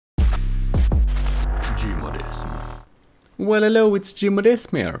Well, hello, it's Jim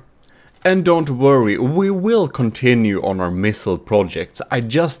here. And don't worry, we will continue on our missile projects. I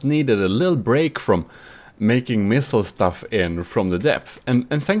just needed a little break from making missile stuff in from the depth. And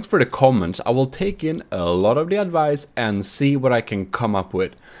thanks for the comments. I will take in a lot of the advice and see what I can come up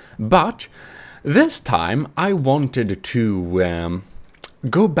with. But this time I wanted to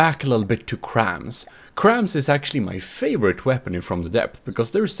go back a little bit to crams. Crams is actually my favorite weapon in From the Depth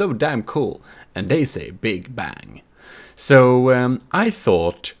because they're so damn cool and they say big bang. So I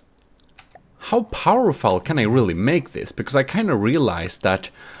thought, how powerful can I really make this? Because I kind of realized that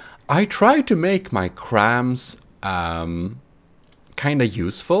I try to make my crams kind of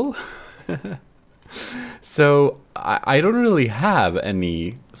useful. So I don't really have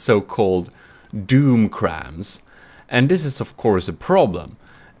any so-called DOOM crams. And this is of course a problem.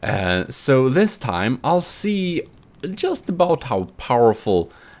 So this time I'll see just about how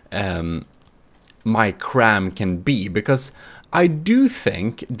powerful my cram can be, because I do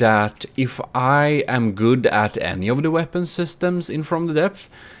think that if I am good at any of the weapon systems in From the Depth,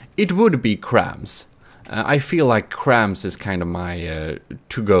 it would be crams. I feel like crams is kind of my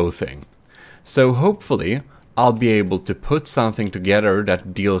to-go thing. So hopefully I'll be able to put something together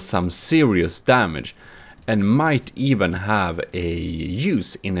that deals some serious damage and might even have a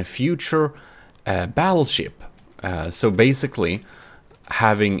use in a future battleship. So basically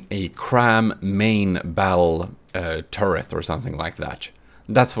having a cram main battle turret or something like that.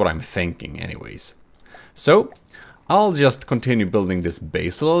 That's what I'm thinking anyways. So I'll just continue building this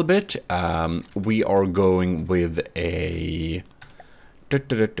base a little bit. We are going with a...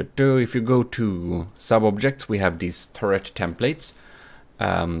 If you go to sub-objects, we have these turret templates.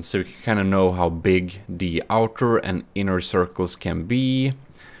 So you can kind of know how big the outer and inner circles can be.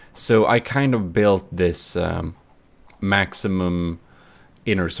 So I kind of built this maximum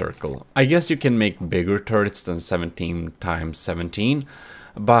inner circle. I guess you can make bigger turrets than 17 times 17,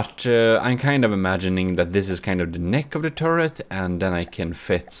 but I'm kind of imagining that this is kind of the neck of the turret, and then I can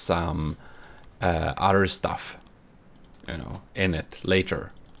fit some other stuff, you know, in it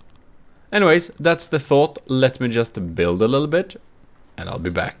later. Anyways, that's the thought. Let me just build a little bit, and I'll be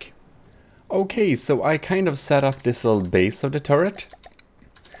back. Okay, so I kind of set up this little base of the turret.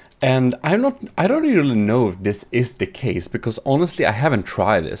 And I don't really know if this is the case, because honestly I haven't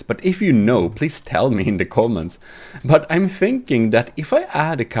tried this, but if you know, please tell me in the comments. But I'm thinking that if I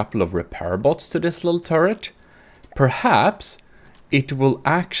add a couple of repair bots to this little turret, perhaps it will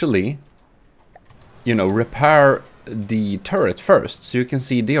actually, you know, repair the turret first, so you can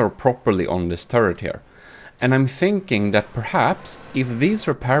see they are properly on this turret here. And I'm thinking that perhaps if these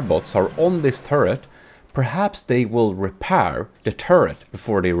repair bots are on this turret, perhaps they will repair the turret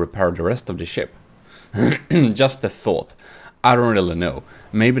before they repair the rest of the ship. Just a thought. I don't really know.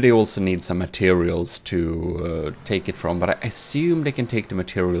 Maybe they also need some materials to take it from, but I assume they can take the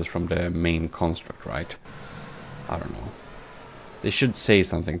materials from the main construct, right? I don't know. They should say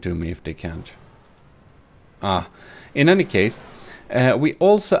something to me if they can't. In any case, we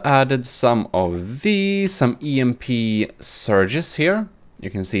also added some of these, some EMP surges here. You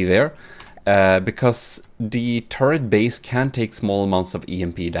can see there. Because the turret base can take small amounts of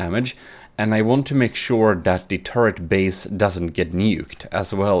EMP damage, and I want to make sure that the turret base doesn't get nuked,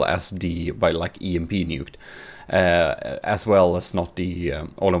 as well as the, by like EMP nuked, as well as not the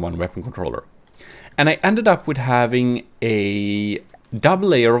all-in-one weapon controller. And I ended up with having a double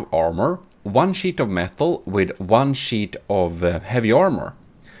layer of armor, one sheet of metal with one sheet of heavy armor,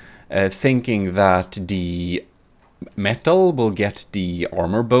 thinking that the metal will get the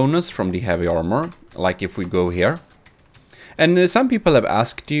armor bonus from the heavy armor, like if we go here. And some people have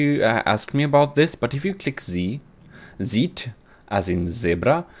asked me about this, but if you click ZEET, as in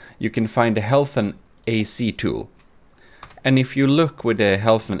zebra, you can find the health and AC tool. And if you look with the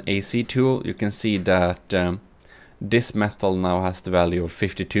health and AC tool, you can see that this metal now has the value of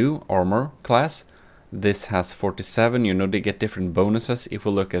 52 armor class. This has 47, you know, they get different bonuses. If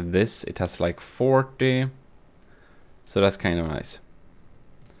we look at this, it has like 40. So that's kind of nice.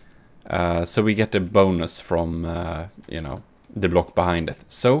 So we get a bonus from, you know, the block behind it.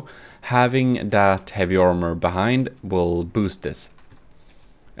 So having that heavy armor behind will boost this.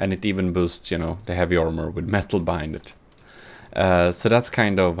 And it even boosts, you know, the heavy armor with metal behind it. So that's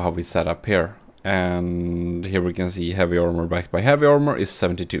kind of how we set up here. And here we can see heavy armor backed by heavy armor is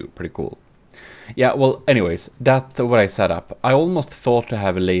 72. Pretty cool. Yeah, well, anyways, that's what I set up. I almost thought to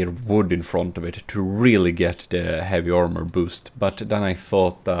have a layer of wood in front of it to really get the heavy armor boost, but then I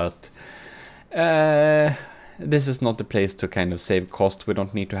thought that this is not the place to kind of save cost. We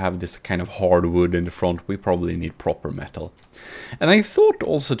don't need to have this kind of hard wood in the front. We probably need proper metal. And I thought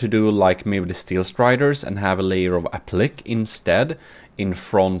also to do like maybe the steel striders and have a layer of applique instead in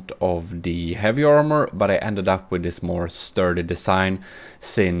front of the heavy armor, but I ended up with this more sturdy design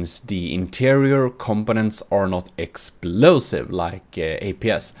since the interior components are not explosive like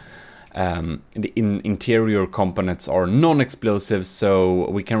APS. The interior components are non-explosive, so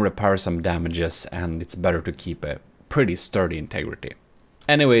we can repair some damages, and it's better to keep a pretty sturdy integrity.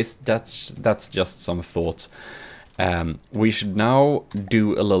 Anyways, that's just some thoughts. We should now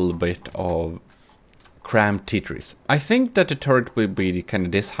do a little bit of cram Tetris. I think that the turret will be kind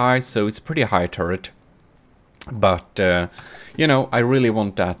of this high, so it's a pretty high turret. But, you know, I really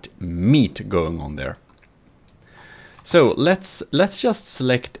want that meat going on there. So let's just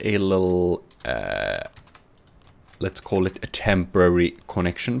select a little, let's call it a temporary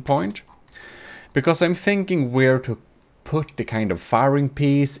connection point, because I'm thinking where to put the kind of firing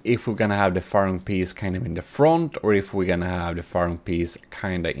piece, if we're gonna have the firing piece kind of in the front, or if we're gonna have the firing piece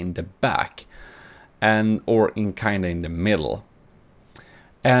kind of in the back, and or in kind of in the middle.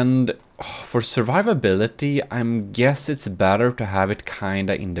 And for survivability, I guess it's better to have it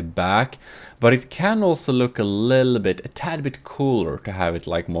kinda in the back, but it can also look a tad bit cooler to have it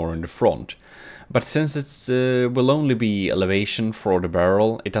like more in the front. But since it will only be elevation for the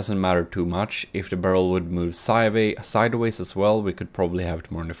barrel, it doesn't matter too much. If the barrel would move sideways as well, we could probably have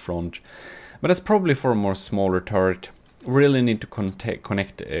it more in the front. But that's probably for a more smaller turret. We really need to protect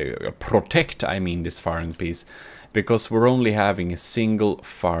this firing piece, because we're only having a single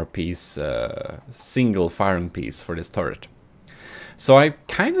firing piece for this turret. So I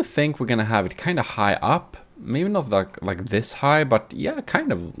kind of think we're gonna have it kind of high up, maybe not like this high, but yeah,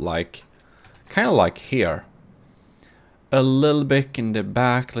 kind of like here. A little bit in the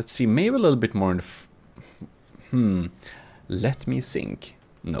back. Let's see, maybe a little bit more in the. Let me think.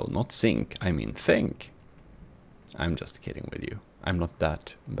 No, not sink. I mean think. I'm just kidding with you. I'm not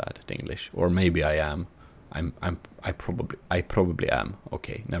that bad at English, or maybe I am. I probably am.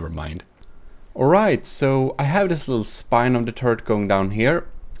 Okay, never mind. Alright, so I have this little spine of the turret going down here,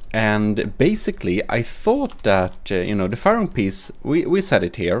 and basically I thought that, you know, the firing piece, we set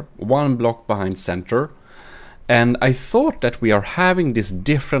it here, one block behind center, and I thought that we are having these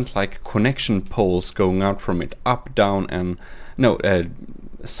different like connection poles going out from it, up, down, and no,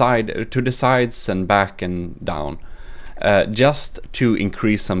 side to the sides and back and down, just to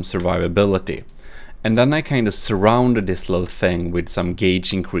increase some survivability. And then I kind of surrounded this little thing with some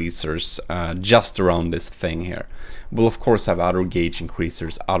gauge increasers just around this thing here. We'll of course have other gauge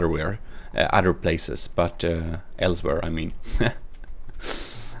increasers other places, but elsewhere, I mean.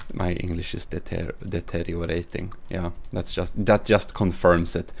 My English is deteriorating. Yeah, that just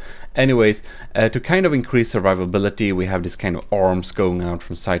confirms it. Anyways, to kind of increase survivability, we have this kind of arms going out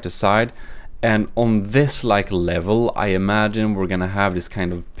from side to side. And on this like level, I imagine we're gonna have this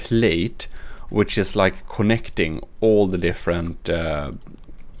kind of plate, which is like connecting all the different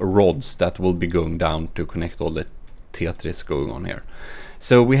rods that will be going down to connect all the Tetris going on here.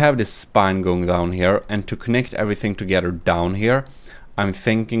 So we have this spine going down here, and to connect everything together down here, I'm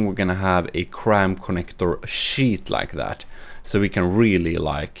thinking we're gonna have a cram connector sheet like that, so we can really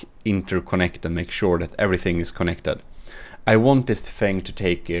like interconnect and make sure that everything is connected. I want this thing to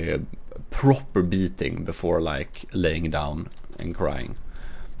take a proper beating before like laying down and crying.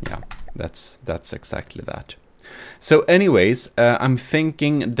 Yeah, that's exactly that. So anyways, I'm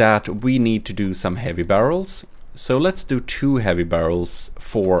thinking that we need to do some heavy barrels. So let's do 2 heavy barrels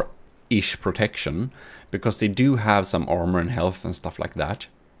for ish protection, because they do have some armor and health and stuff like that.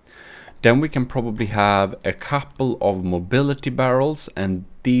 Then we can probably have a couple of mobility barrels, and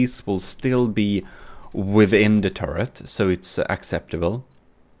these will still be within the turret, so it's acceptable.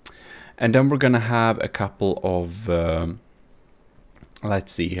 And then we're gonna have a couple of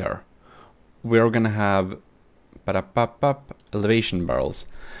let's see here. We're gonna have elevation barrels.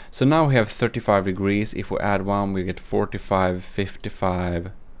 So now we have 35 degrees. If we add one, we get 45,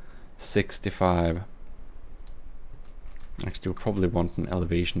 55, 65. Actually, we probably want an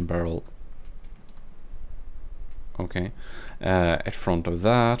elevation barrel. Okay, at front of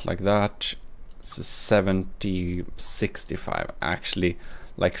that, like that. So 70, 65. Actually,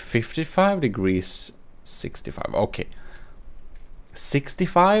 like 55 degrees, 65. Okay.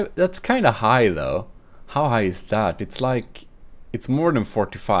 65? That's kind of high though. How high is that? It's like, it's more than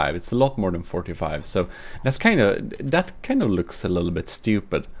 45. It's a lot more than 45. So that kind of looks a little bit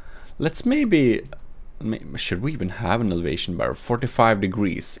stupid. Let's maybe should we even have an elevation bar? 45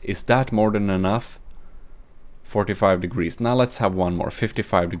 degrees. Is that more than enough? 45 degrees. Now let's have one more.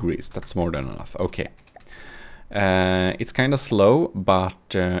 55 degrees. That's more than enough. Okay. It's kind of slow,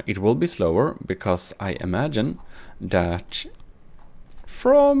 but it will be slower because I imagine that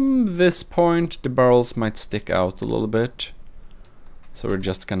from this point the barrels might stick out a little bit. So we're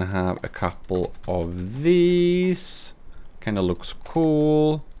just gonna have a couple of these. Kind of looks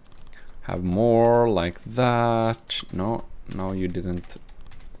cool. Have more like that. No, you didn't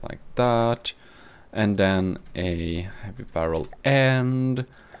like that. And then a heavy barrel end.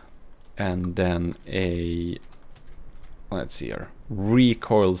 And then a, let's see here,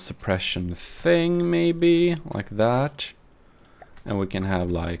 recoil suppression thing maybe, like that. And we can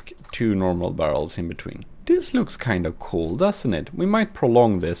have like 2 normal barrels in between. This looks kind of cool, doesn't it? We might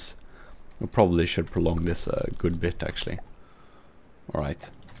prolong this. We probably should prolong this a good bit, actually.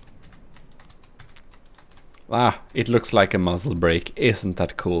 Alright. Ah, it looks like a muzzle brake. Isn't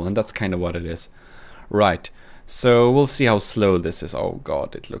that cool? And that's kind of what it is. Right. So we'll see how slow this is. Oh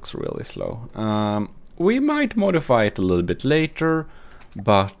god, it looks really slow. We might modify it a little bit later.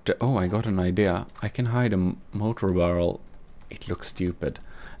 But, oh, I got an idea. I can hide a motor barrel. It looks stupid.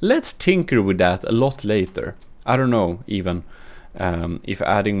 Let's tinker with that a lot later. I don't know even if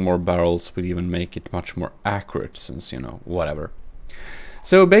adding more barrels would even make it much more accurate, since, you know, whatever.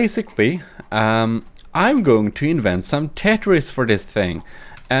 So basically, I'm going to invent some Tetris for this thing.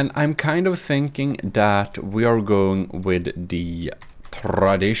 And I'm kind of thinking that we are going with the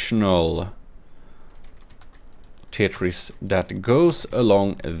traditional Tetris that goes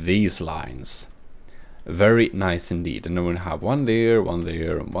along these lines. Very nice indeed. And then we'll have one there, one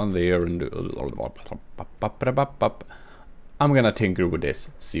there, and one there, and I'm gonna tinker with this.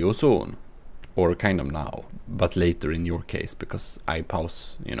 See you soon. Or kind of now, but later in your case, because I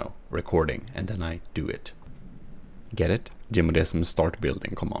pause, you know, recording, and then I do it. Get it? Gemodesm start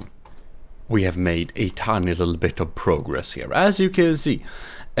building, come on. We have made a tiny little bit of progress here, as you can see.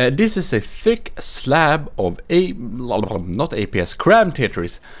 This is a thick slab of not APS, CRAM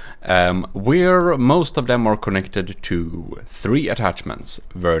Tetris, where most of them are connected to 3 attachments.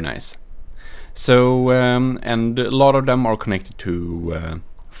 Very nice. So, and a lot of them are connected to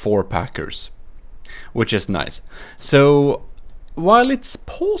 4 packers, which is nice. So, while it's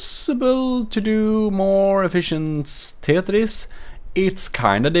possible to do more efficient Tetris, it's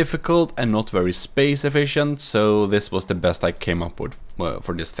kind of difficult and not very space efficient, so this was the best I came up with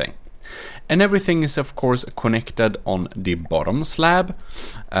for this thing. And everything is of course connected on the bottom slab,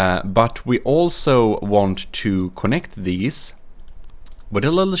 but we also want to connect these with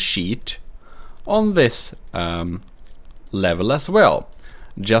a little sheet on this level as well,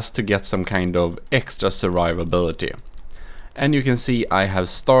 just to get some kind of extra survivability. And you can see I have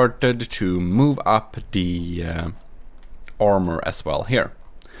started to move up the armor as well here.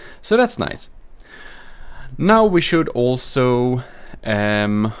 So that's nice. Now we should also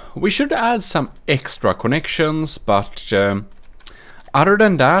we should add some extra connections, but other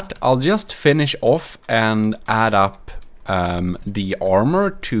than that I'll just finish off and add up the armor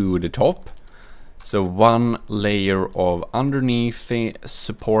to the top. So 1 layer of underneath the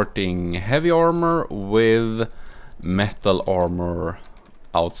supporting heavy armor with metal armor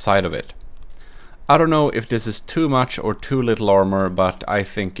outside of it. I don't know if this is too much or too little armor, but I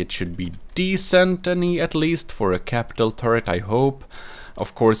think it should be decent, at least for a capital turret, I hope.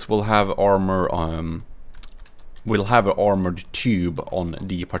 Of course, we'll have armor we'll have an armored tube on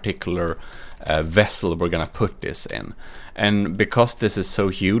the particular vessel we're gonna put this in. And because this is so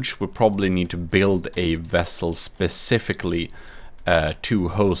huge, we probably need to build a vessel specifically to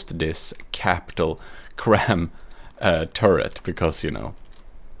host this capital CRAM turret, because, you know,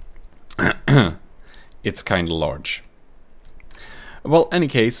 it's kind of large. Well, any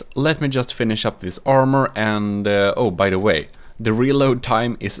case, let me just finish up this armor, and oh, by the way, the reload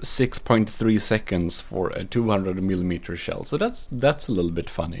time is 6.3 seconds for a 200mm shell, so that's a little bit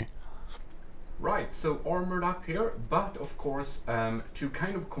funny. Right, so armored up here, but of course, to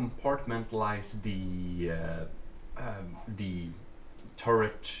kind of compartmentalize the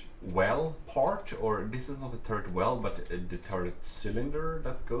turret well part, or this is not a turret well, but the turret cylinder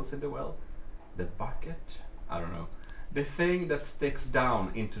that goes in the well. The bucket? I don't know. The thing that sticks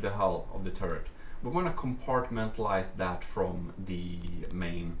down into the hull of the turret. We want to compartmentalize that from the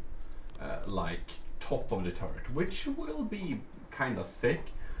main like top of the turret, which will be kind of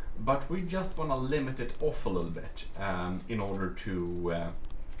thick, but we just want to limit it off a little bit in order to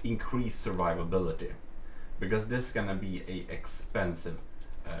increase survivability, because this is gonna be a expensive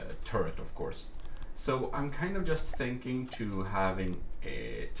turret, of course. So I'm kind of just thinking to having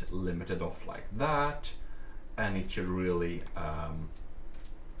it limited off like that, and it should really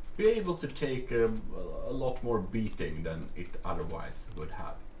be able to take a lot more beating than it otherwise would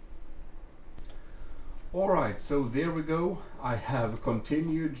have. Alright, so there we go. I have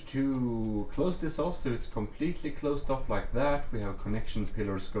continued to close this off, so it's completely closed off like that. We have connection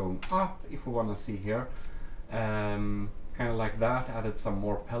pillars going up, if we want to see here. Kind of like that, added some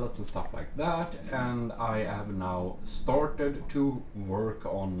more pellets and stuff like that, and I have now started to work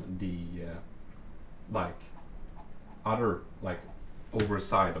on the like other like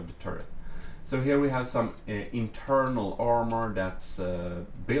overside of the turret. So here we have some internal armor that's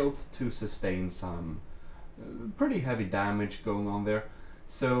built to sustain some pretty heavy damage going on there.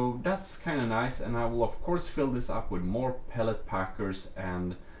 So that's kind of nice, and I will of course fill this up with more pellet packers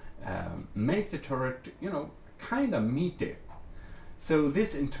and make the turret, you know, kind of meaty. So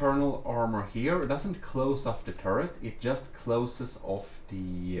this internal armor here doesn't close off the turret, it just closes off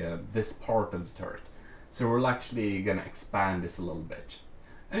the this part of the turret. So we're actually gonna expand this a little bit.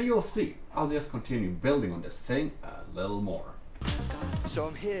 And you'll see, I'll just continue building on this thing a little more. So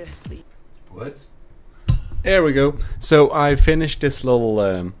I'm here. Whoops. There we go. So I finished this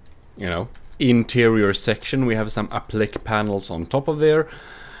little, you know, interior section. We have some applique panels on top of there.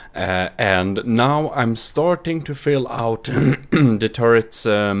 And now I'm starting to fill out the turret's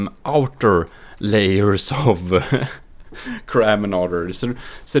outer layers of cram and order. So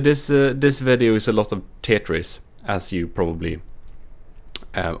this video is a lot of Tetris, as you probably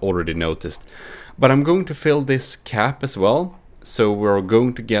already noticed. But I'm going to fill this cap as well. So we're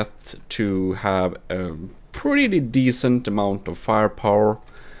going to get to have a pretty decent amount of firepower.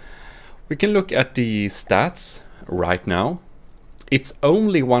 We can look at the stats right now. It's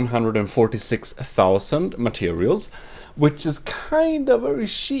only 146,000 materials, which is kind of very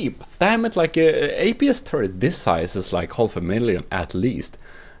cheap. Damn it, like a APS turret this size is like 500,000 at least,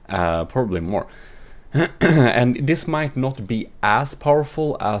 probably more. And this might not be as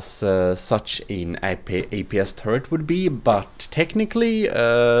powerful as such an APS turret would be, but technically,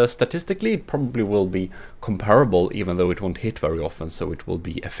 statistically, it probably will be comparable, even though it won't hit very often, so it will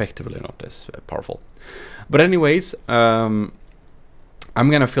be effectively not as powerful. But anyways, I'm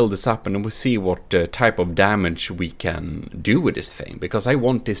gonna fill this up and we'll see what type of damage we can do with this thing, because I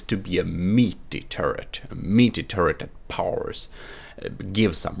want this to be a meaty turret that powers,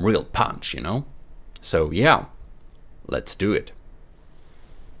 gives some real punch, you know? So yeah, let's do it.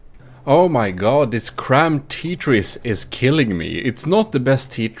 Oh my god, this cram Tetris is killing me. It's not the best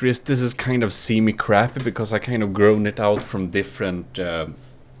Tetris, this is kind of semi-crappy because I kind of grown it out from different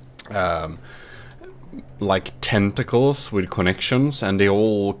like tentacles with connections, and they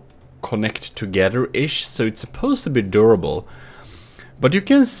all connect together-ish, so it's supposed to be durable. But you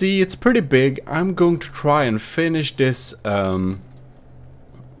can see it's pretty big. I'm going to try and finish this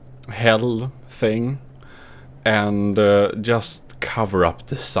hell thing and just cover up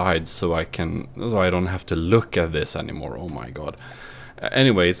the sides so I don't have to look at this anymore. Oh my god.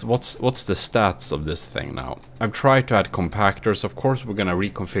 Anyways, what's the stats of this thing now? I've tried to add compactors. Of course, we're gonna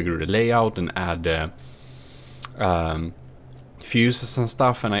reconfigure the layout and add fuses and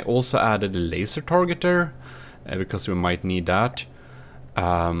stuff, and I also added a laser targeter because we might need that.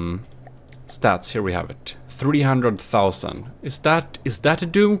 Stats, here we have it. 300,000. Is that a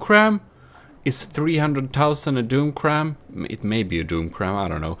Doom Cram? Is 300,000 a Doom Cram? It may be a Doom Cram, I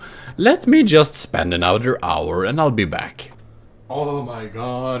don't know. Let me just spend another hour and I'll be back. Oh my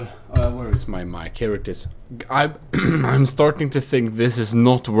god, where is my mic? Here it is. I'm starting to think this is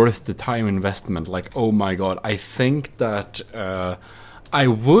not worth the time investment. Like, oh my god, I think that I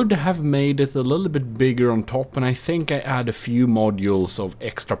would have made it a little bit bigger on top, and I think I add a few modules of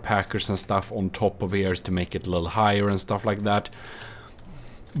extra packers and stuff on top of here to make it a little higher and stuff like that.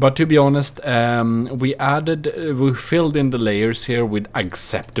 But to be honest, we filled in the layers here with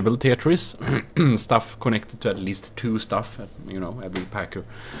acceptable Tetris stuff connected to at least 2 stuff, you know, every packer.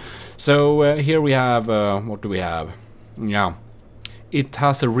 So here we have, what do we have? Yeah, it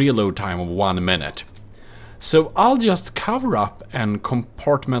has a reload time of 1 minute. So I'll just cover up and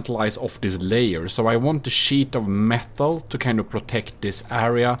compartmentalize off this layer. So I want a sheet of metal to kind of protect this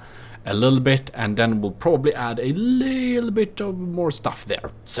area a little bit, and then we'll probably add a little bit of more stuff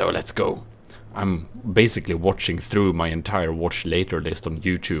there. So let's go. I'm basically watching through my entire watch later list on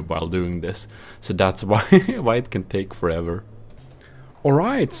YouTube while doing this, so that's why it can take forever.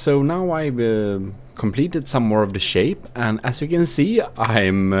 Alright, so now I've completed some more of the shape, and as you can see,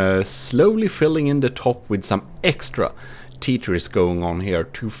 I'm slowly filling in the top with some extra Tetris going on here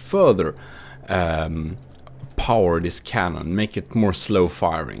to further power this cannon, make it more slow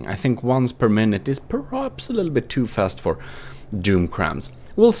firing. I think once per minute is perhaps a little bit too fast for Doom Crams.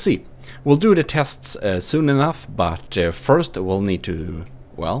 We'll see. We'll do the tests soon enough, but first we'll need to,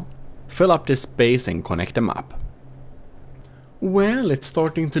 well, fill up this space and connect them up. Well, it's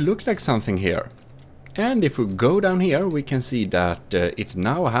starting to look like something here. And if we go down here, we can see that it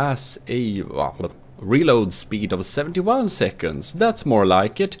now has a reload speed of 71 seconds. That's more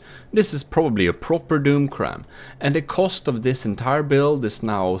like it. This is probably a proper Doom CRAM. And the cost of this entire build is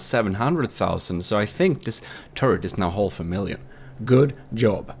now 700,000, so I think this turret is now $500,000. Good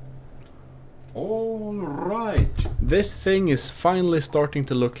job. Alright, this thing is finally starting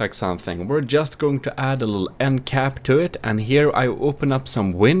to look like something. We're just going to add a little end cap to it, and here I open up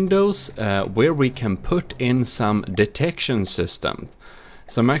some windows where we can put in some detection system.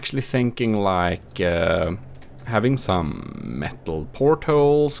 So I'm actually thinking like having some metal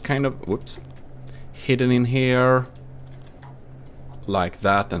portholes kind of, whoops, hidden in here. Like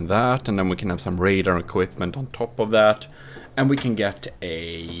that, and then we can have some radar equipment on top of that. And we can get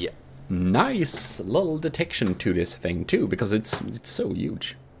a nice little detection to this thing too, because it's so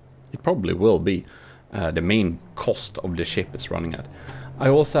huge. It probably will be the main cost of the ship it's running at. I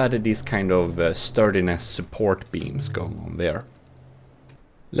also added these kind of sturdiness support beams going on there.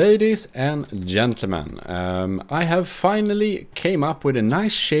 Ladies and gentlemen, I have finally came up with a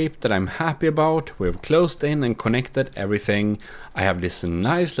nice shape that I'm happy about. We've closed in and connected everything. I have this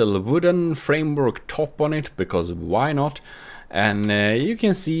nice little wooden framework top on it, because why not? And you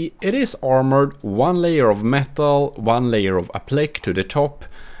can see it is armored, one layer of metal, one layer of applique to the top,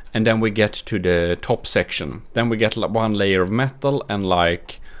 and then we get to the top section. Then we get one layer of metal and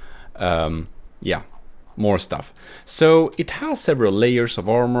like, yeah, more stuff. So it has several layers of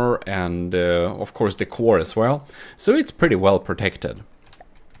armor and of course the core as well. So it's pretty well protected.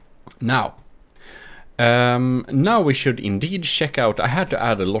 Now we should indeed check out. I had to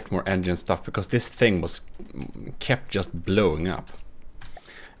add a lot more engine stuff because this thing was kept just blowing up.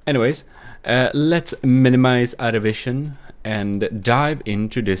 Anyways, let's minimize our vision and dive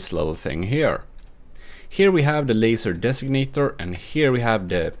into this little thing here. Here we have the laser designator, and here we have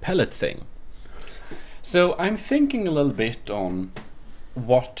the pellet thing. So I'm thinking a little bit on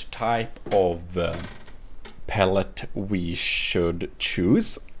what type of pellet we should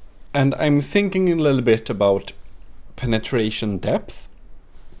choose. And I'm thinking a little bit about penetration depth,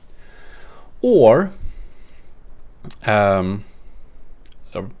 or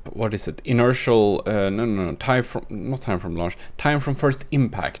what is it? Inertial? No. Time from launch. Time from first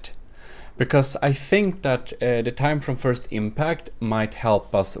impact, because I think that the time from first impact might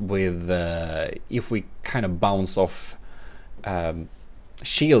help us with if we kind of bounce off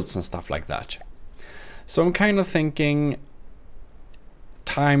shields and stuff like that. So I'm kind of thinking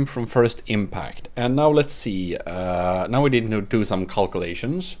time from first impact. And now let's see, now we need to do some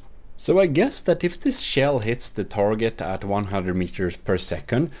calculations. So I guess that if this shell hits the target at 100 meters per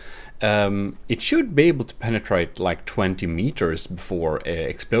second, it should be able to penetrate like 20 meters before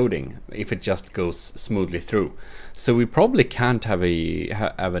exploding, if it just goes smoothly through. So we probably can't have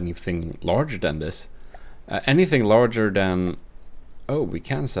anything larger than this. Anything larger than, oh, we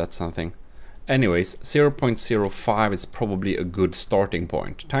can set something. Anyways, 0.05 is probably a good starting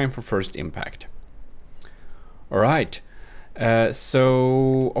point. Time for first impact. Alright,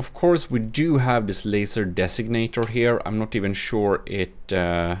 so of course we do have this laser designator here. I'm not even sure it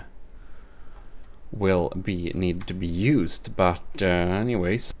will need to be used, but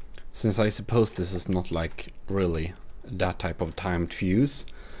anyways, since I suppose this is not like really that type of timed fuse,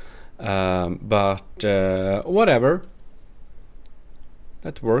 but whatever,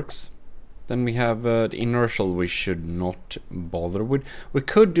 that works. Then we have the inertial we should not bother with. We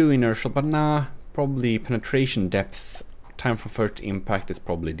could do inertial, but nah, probably penetration depth, time for first impact is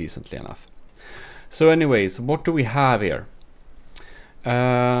probably decently enough. So anyways, what do we have here?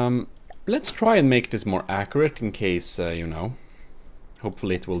 Let's try and make this more accurate in case, you know,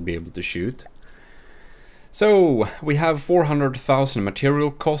 hopefully it will be able to shoot. So we have 400,000 material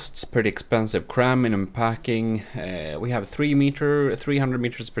costs, pretty expensive cram in packing. We have 300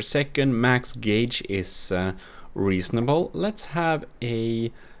 meters per second. Max gauge is reasonable. Let's have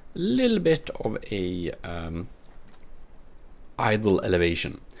a little bit of a idle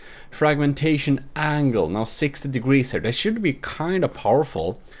elevation. Fragmentation angle, now 60 degrees here. This should be kind of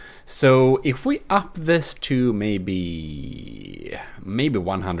powerful. So if we up this to maybe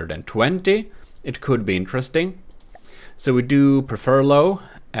 120, it could be interesting. So we do prefer low,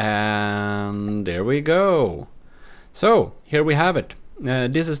 and there we go. So here we have it.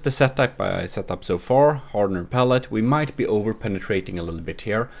 This is the setup I set up so far. Hardener pellet. We might be over penetrating a little bit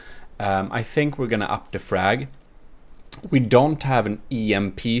here. I think we're gonna up the frag. We don't have an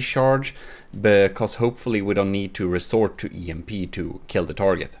EMP charge because hopefully we don't need to resort to EMP to kill the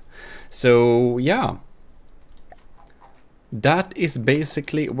target. So yeah, that is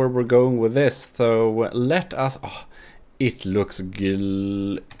basically where we're going with this. So let us, oh, it looks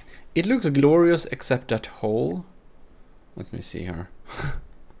It looks glorious except that hole. Let me see here.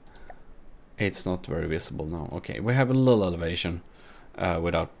 It's not very visible now. Okay, we have a little elevation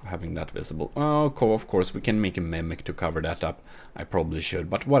without having that visible. Oh, of course, we can make a mimic to cover that up. I probably should,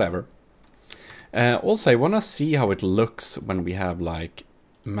 but whatever. Also, I want to see how it looks when we have like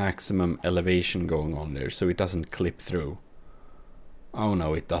maximum elevation going on there, so it doesn't clip through. Oh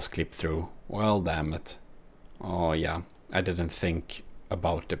no, it does clip through. Well, damn it. Oh yeah, I didn't think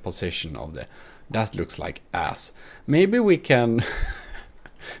about the position of the... That looks like ass. Maybe we can...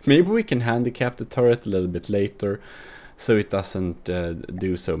 Maybe we can handicap the turret a little bit later, so it doesn't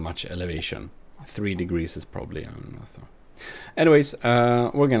do so much elevation. 3 degrees is probably enough. Anyways,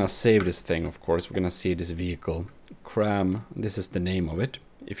 we're gonna save this thing, of course. We're gonna see this vehicle. Cram, this is the name of it,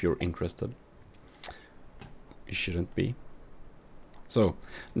 if you're interested. You shouldn't be. So,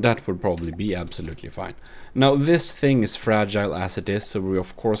 that would probably be absolutely fine. Now, this thing is fragile as it is, so we're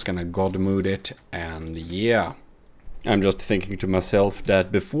of course gonna God mode it, and yeah. I'm just thinking to myself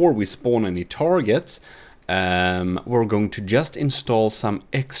that before we spawn any targets, we're going to just install some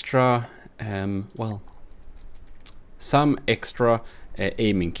extra,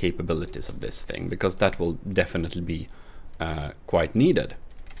 aiming capabilities of this thing, because that will definitely be quite needed.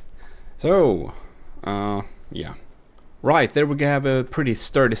 So, yeah. Right, there we have a pretty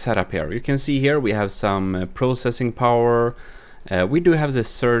sturdy setup here. You can see here we have some processing power. We do have the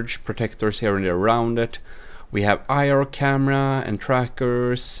surge protectors here and around it. We have IR camera and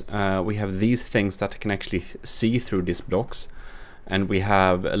trackers. We have these things that can actually see through these blocks. And we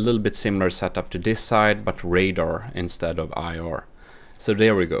have a little bit similar setup to this side, but radar instead of IR. So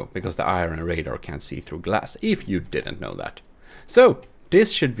there we go, because the IR and radar can't see through glass, if you didn't know that. So,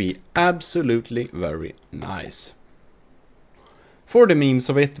 this should be absolutely very nice. For the memes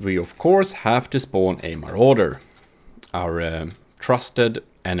of it, we of course have to spawn a Marauder, our trusted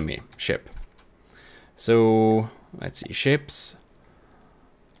enemy ship. So, let's see, ships,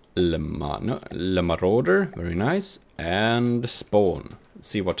 Le Marauder, very nice, and spawn. Let's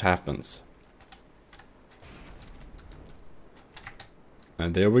see what happens.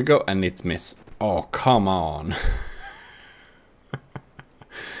 And there we go, and it's miss. Oh, come on.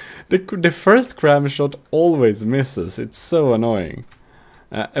 The first cram shot always misses, it's so annoying.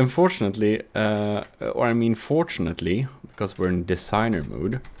 Unfortunately, or I mean fortunately, because we're in designer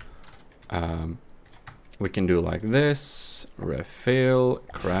mode, we can do like this, refill,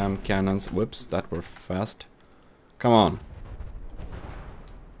 cram cannons, whoops, that were fast. Come on.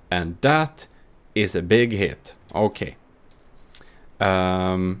 And that is a big hit. Okay.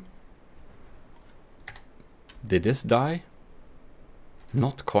 Did this die?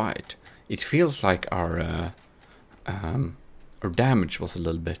 Not quite. It feels like our damage was a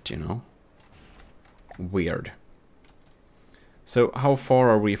little bit, you know, weird. So how far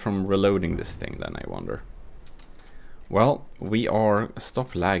are we from reloading this thing then, I wonder? Well, we are...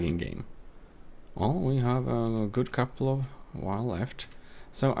 Stop lagging, game. Well, we have a good couple of while left.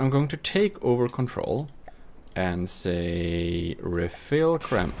 So I'm going to take over control and say refill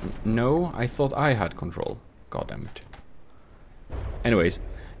cram. No, I thought I had control. God damn it. Anyways,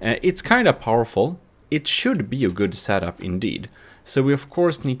 it's kind of powerful. It should be a good setup indeed. So we of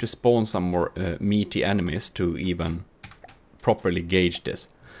course need to spawn some more meaty enemies to even properly gauge this.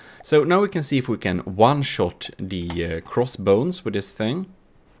 So now we can see if we can one-shot the crossbones with this thing.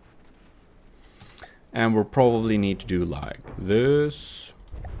 And we'll probably need to do like this.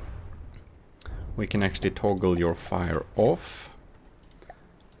 We can actually toggle your fire off.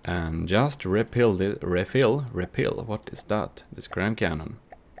 And just refill, what is that? This cram cannon.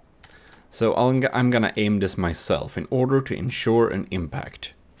 So I'm gonna aim this myself in order to ensure an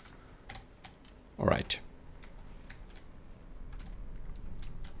impact. Alright.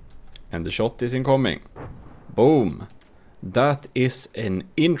 And the shot is incoming. Boom. That is an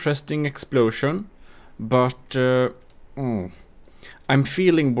interesting explosion, but I'm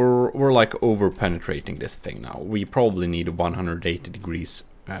feeling we're like over penetrating this thing now. We probably need 180 degrees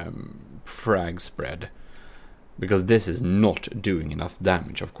frag spread, because this is not doing enough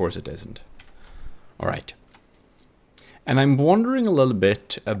damage. Of course it isn't. Alright. And I'm wondering a little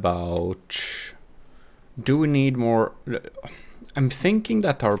bit about, do we need more... I'm thinking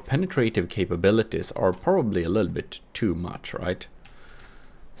that our penetrative capabilities are probably a little bit too much, right?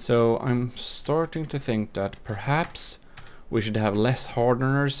 So I'm starting to think that perhaps we should have less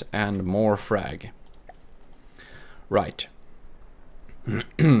hardeners and more frag. Right.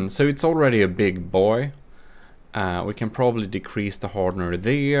 So it's already a big boy. We can probably decrease the hardener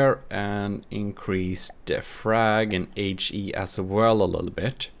there and increase the frag and HE as well a little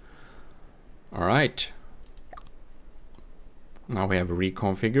bit. Alright. Now we have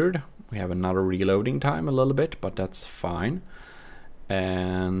reconfigured. We have another reloading time a little bit, but that's fine.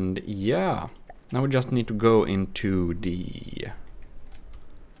 And yeah, now we just need to go into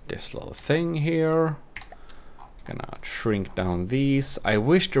this little thing here. Gonna shrink down these. I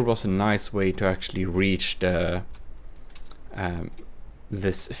wish there was a nice way to actually reach the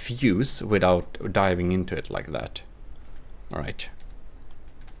this fuse without diving into it like that. All right.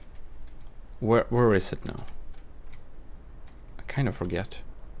 Where is it now? I kind of forget.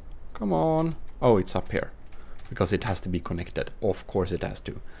 Come on. Oh, it's up here. Because it has to be connected. Of course it has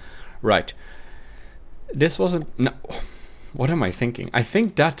to. Right. This wasn't... No. What am I thinking? I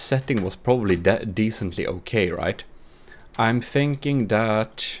think that setting was probably decently okay, right? I'm thinking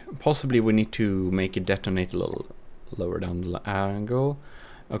that possibly we need to make it detonate a little lower down the angle.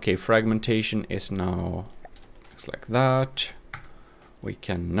 Okay, fragmentation is now... looks like that. We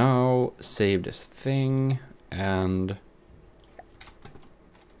can now save this thing and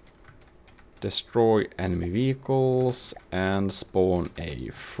destroy enemy vehicles and spawn a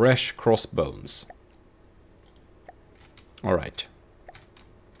fresh crossbones. Alright.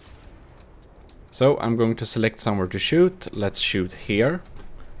 So I'm going to select somewhere to shoot. Let's shoot here.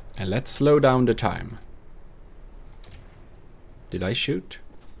 And let's slow down the time. Did I shoot?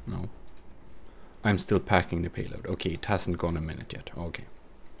 No. I'm still packing the payload. Okay, it hasn't gone a minute yet. Okay.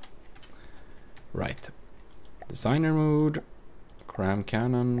 Right. Designer mode. Cram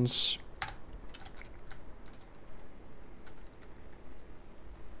cannons.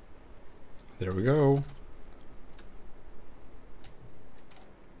 There we go.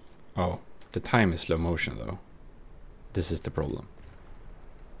 Oh, the time is slow motion though. This is the problem.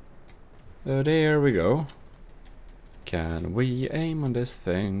 There we go. Can we aim on this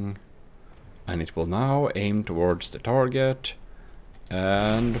thing? And it will now aim towards the target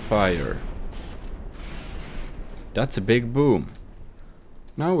and fire. That's a big boom.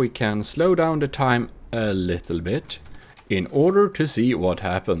 Now we can slow down the time a little bit in order to see what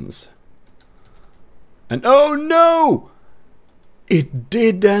happens. And oh no! It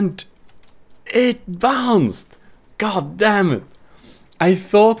didn't! It bounced! God damn it! I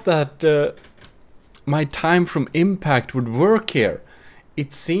thought that my time from impact would work here.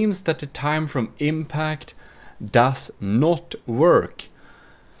 It seems that the time from impact does not work.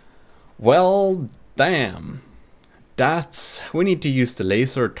 Well, damn. We need to use the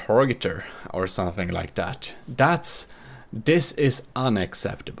laser targeter or something like that. This is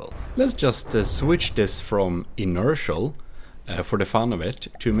unacceptable. Let's just switch this from inertial, for the fun of it,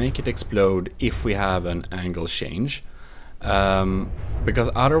 to make it explode if we have an angle change. Because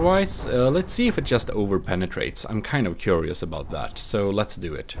otherwise, let's see if it just over-penetrates. I'm kind of curious about that, so let's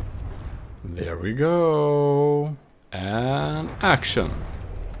do it. There we go. And action.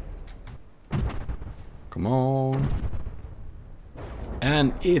 Come on.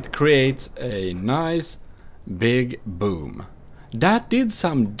 And it creates a nice big boom. That did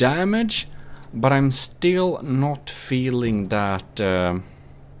some damage, but I'm still not feeling that...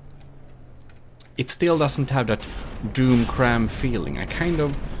 it still doesn't have that Doom CRAM feeling. I kind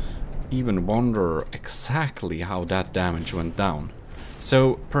of even wonder exactly how that damage went down.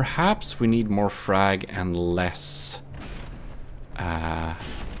 So perhaps we need more frag and less...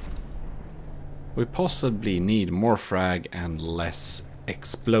 we possibly need more frag and less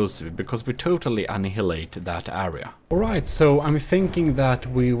explosive, because we totally annihilate that area. Alright, so I'm thinking that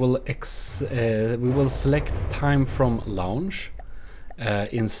we will select time from launch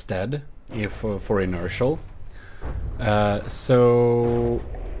instead, for inertial. So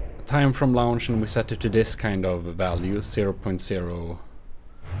time from launch, and we set it to this kind of value, 0.0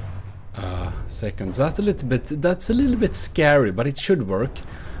 seconds. That's a little bit scary, but it should work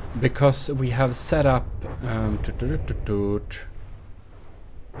because we have set up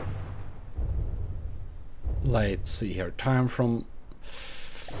let's see here, time from...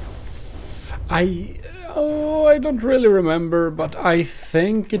 I don't really remember, but I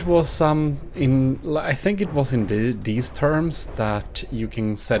think it was in these terms that you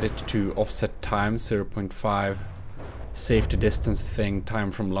can set it to offset time 0.5 safety distance thing,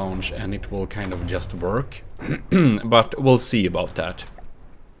 time from launch, and it will kind of just work. But we'll see about that.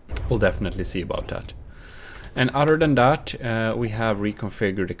 We'll definitely see about that. And other than that, we have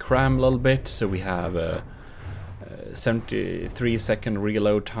reconfigured the CRAM a little bit, so we have a 73-second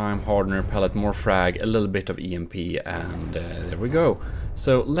reload time, hardener, pellet, more frag, a little bit of EMP, and there we go.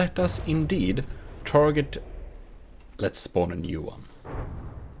 So let us indeed target... Let's spawn a new one.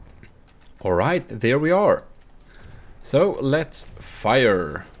 Alright, there we are. So let's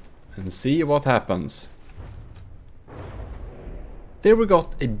fire and see what happens. There we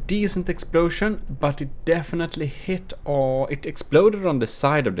got a decent explosion, but it definitely hit, or it exploded on the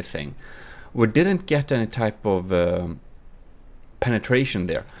side of the thing. We didn't get any type of penetration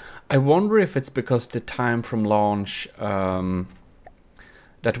there. I wonder if it's because the time from launch, that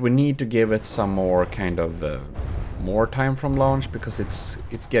we need to give it some more kind of more time from launch, because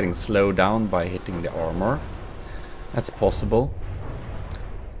it's getting slowed down by hitting the armor. That's possible.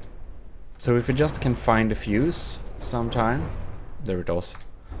 So if we just can find a fuse sometime. There it is.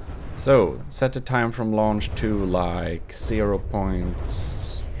 So set the time from launch to like 0.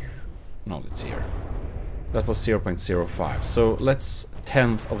 No, let's see here. That was 0.05. So let's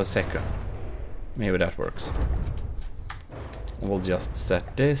 1/10 of a second. Maybe that works. We'll just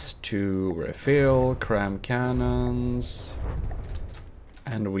set this to refill, cram cannons.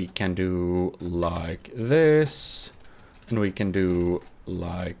 And we can do like this. And we can do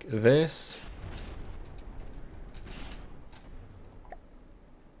like this.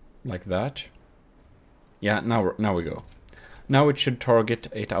 Like that. Yeah, now we go. Now it should target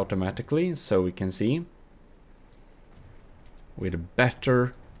it automatically, so we can see. With a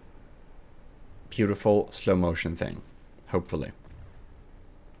better, beautiful slow motion thing. Hopefully.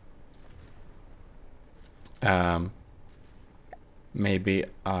 Maybe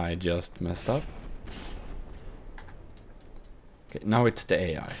I just messed up. Okay, now it's the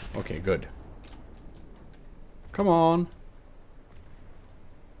AI. Okay, good. Come on.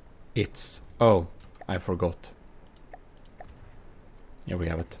 It's... Oh, I forgot. Here we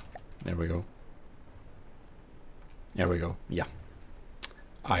have it. There we go. There we go. Yeah.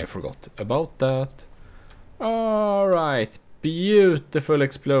 I forgot about that. Alright. Beautiful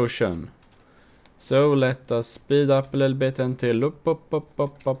explosion. So let us speed up a little bit until...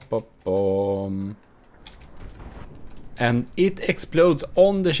 And it explodes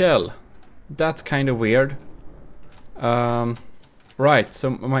on the shell. That's kind of weird. Right,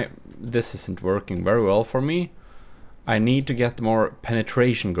 so this isn't working very well for me. I need to get more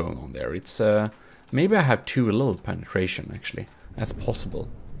penetration going on there. It's maybe I have too little penetration actually. That's possible.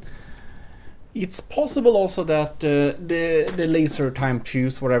 It's possible also that the laser time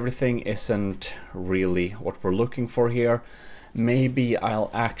fuse for everything isn't really what we're looking for here. Maybe I'll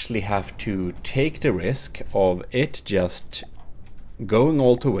actually have to take the risk of it just going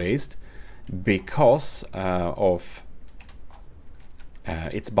all to waste because of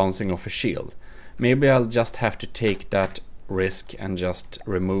it's bouncing off a shield. Maybe I'll just have to take that risk and just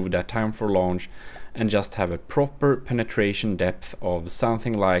remove that time for launch and just have a proper penetration depth of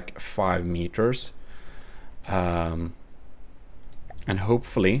something like 5 meters. And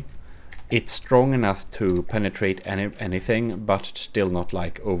hopefully it's strong enough to penetrate anything, but still not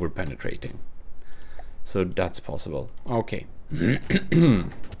like over penetrating. So that's possible. Okay.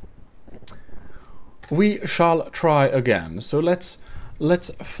 We shall try again. So let's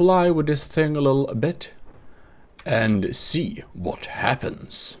fly with this thing a little bit and see what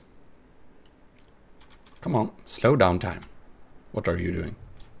happens. Come on, slow down time. What are you doing?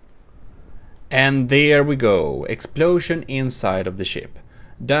 And there we go. Explosion inside of the ship.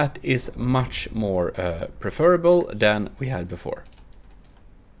 That is much more preferable than we had before.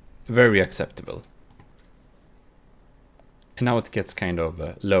 Very acceptable. And now it gets kind of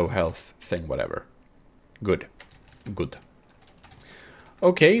a low health thing, whatever. Good. Good.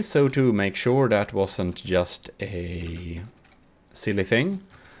 Okay, so to make sure that wasn't just a silly thing,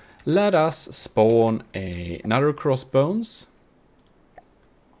 let us spawn another crossbones.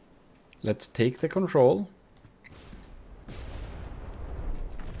 Let's take the control.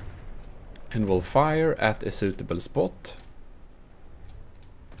 And we'll fire at a suitable spot.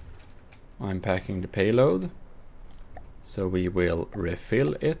 I'm packing the payload. So we will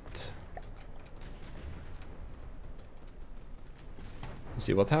refill it.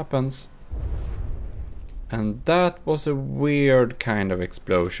 See what happens. And that was a weird kind of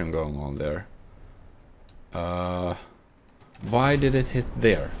explosion going on there. Why did it hit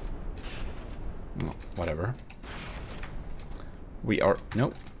there? No, whatever. We are...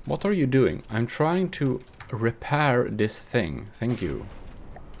 No. What are you doing? I'm trying to repair this thing. Thank you.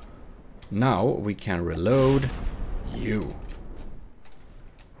 Now we can reload you.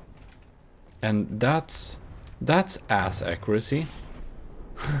 And that's ass accuracy.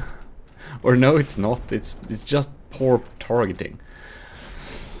 Or no, it's not. It's just poor targeting.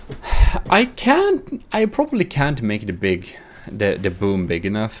 I probably can't make the boom big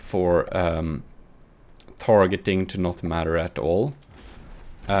enough for targeting to not matter at all.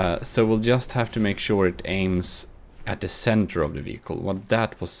 So we'll just have to make sure it aims at the center of the vehicle. Well,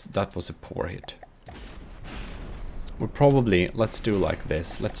 that was a poor hit. We'll probably, let's do like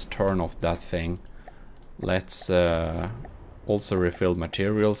this. Let's turn off that thing. Let's also refilled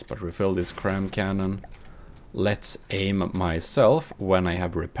materials, but refill this cram cannon. Let's aim myself when I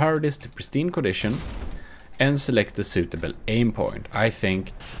have repaired this to pristine condition and select the suitable aim point. I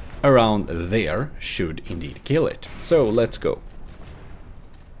think around there should indeed kill it. So let's go.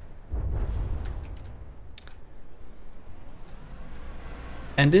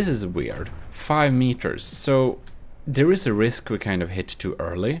 And this is weird. 5 meters. So there is a risk we kind of hit too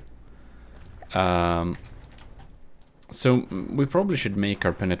early. So we probably should make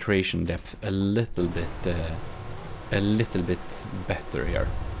our penetration depth a little bit better here.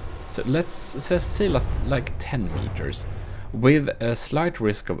 So let's say like 10 meters, with a slight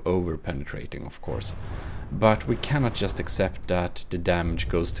risk of over penetrating, of course. But we cannot just accept that the damage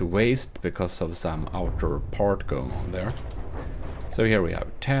goes to waste because of some outer part going on there. So here we have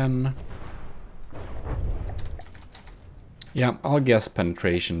 10. Yeah, I'll guess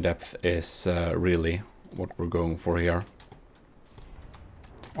penetration depth is really what we're going for here.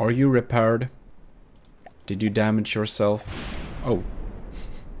 Are you repaired? Did you damage yourself? Oh.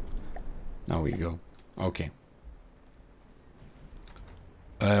 Now we go. Okay.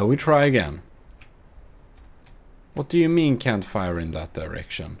 We try again. What do you mean can't fire in that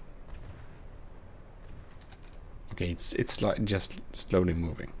direction? Okay, it's like just slowly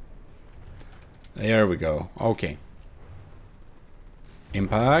moving. There we go. Okay.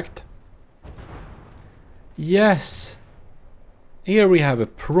 Impact. Yes! Here we have a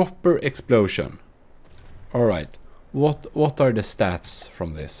proper explosion. Alright. What are the stats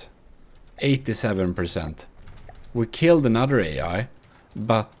from this? 87%. We killed another AI,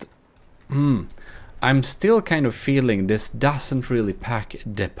 but I'm still kind of feeling this doesn't really pack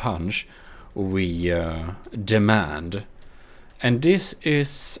the punch we demand. And this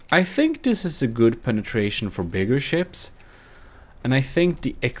is, I think this is a good penetration for bigger ships. And I think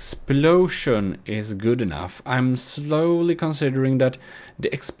the explosion is good enough. I'm slowly considering that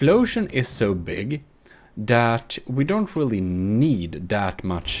the explosion is so big that we don't really need that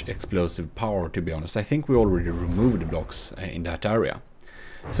much explosive power, to be honest. I think we already removed the blocks in that area.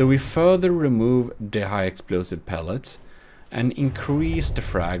 So we further remove the high explosive pellets and increase the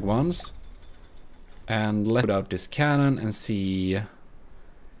frag ones. And let's put out this cannon and see.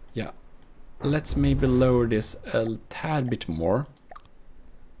 Yeah, let's maybe lower this a tad bit more.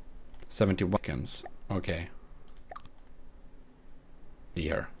 71 seconds. Okay.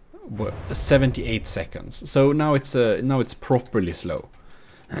 Here. 78 seconds. So now it's properly slow.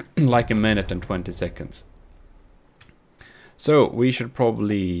 Like a minute and 20 seconds. So we should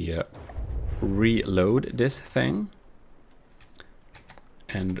probably reload this thing.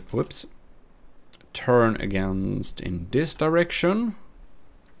 And whoops. Turn against in this direction.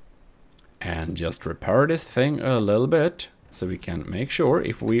 And just repair this thing a little bit. So we can make sure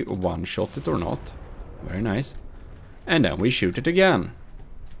if we one-shot it or not. Very nice. And then we shoot it again.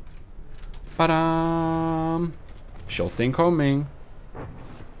 Ba-dam! Shot incoming.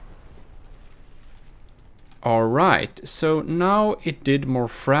 Alright, so now it did more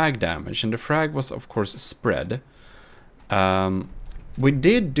frag damage, and the frag was of course spread. We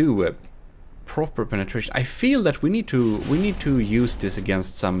did do a proper penetration. I feel that we need to use this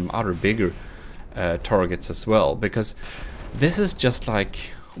against some other bigger targets as well, because this is just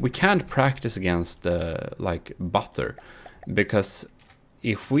like, we can't practice against like butter, because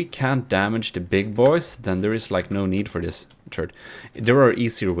if we can't damage the big boys, then there is like no need for this turret. There are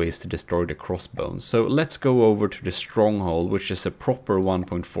easier ways to destroy the crossbones. So let's go over to the stronghold, which is a proper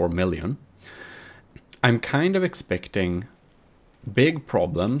 1.4 million. I'm kind of expecting big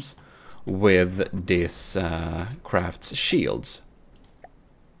problems with this craft's shields.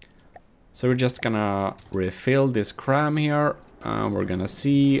 So we're just gonna refill this cram here. We're gonna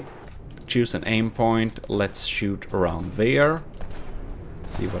choose an aim point. Let's shoot around there.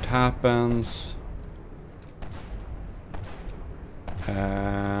 See what happens.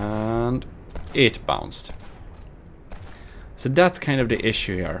 And it bounced. So that's kind of the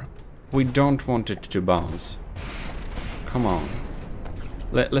issue here. We don't want it to bounce. Come on.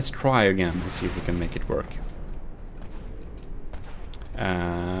 Let's try again and see if we can make it work.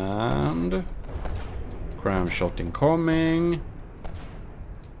 And cram shot incoming.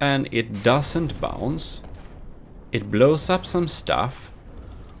 And it doesn't bounce. It blows up some stuff.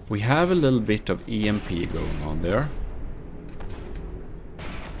 We have a little bit of EMP going on there.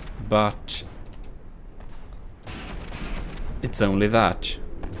 But it's only that.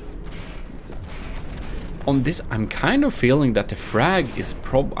 On this, I'm kind of feeling that the frag is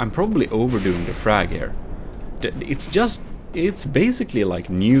I'm probably overdoing the frag here. It's basically like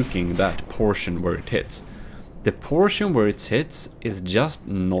nuking that portion where it hits. The portion where it hits is just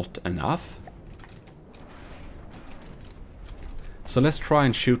not enough. So let's try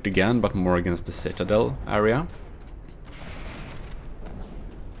and shoot again, but more against the citadel area.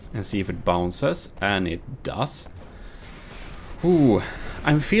 And see if it bounces, and it does. Ooh,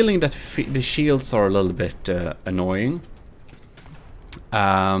 I'm feeling that the shields are a little bit annoying.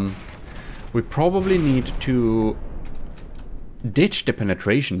 We probably need to ditch the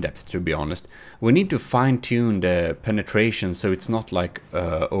penetration depth, to be honest. We need to fine-tune the penetration so it's not like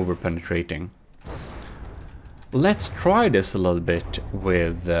over-penetrating. Let's try this a little bit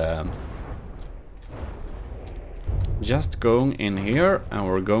with just going in here, and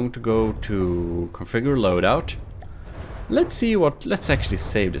we're going to go to configure loadout. Let's see what, let's actually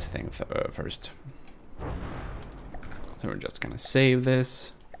save this thing first. So we're just gonna save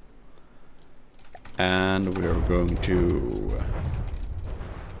this. And we're going to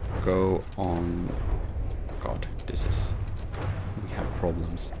go on. God, this is, we have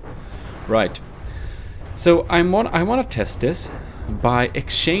problems. Right. So I want to test this by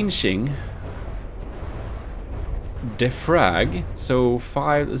exchanging the frag. So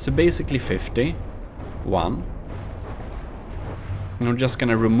basically 50. One. And I'm just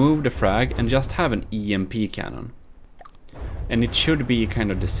gonna remove the frag and just have an EMP cannon. And it should be kind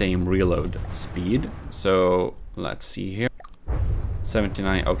of the same reload speed. So let's see here.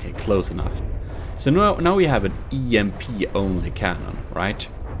 79, okay, close enough. So now we have an EMP only cannon, right?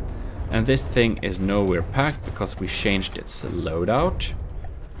 And this thing is nowhere packed because we changed its loadout.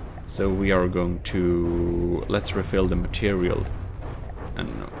 So we are going to, let's refill the material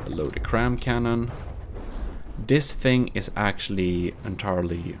and load the cram cannon. This thing is actually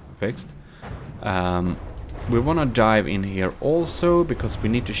entirely fixed. We want to dive in here also because we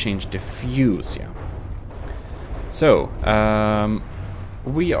need to change the fuse, yeah. So,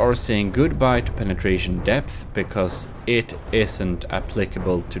 we are saying goodbye to penetration depth because it isn't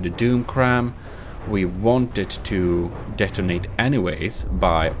applicable to the DOOM CRAM. We want it to detonate anyways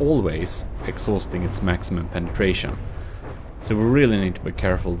by always exhausting its maximum penetration. So we really need to be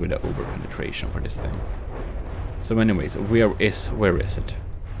careful with the over penetration for this thing. So anyways, where is it?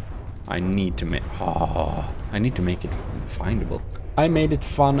 I need to make it findable. I made it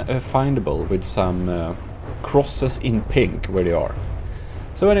findable with some crosses in pink where they are.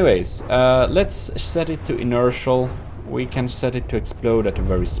 So anyways, let's set it to inertial. We can set it to explode at a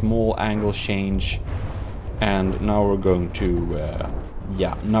very small angle change. And now we're going to,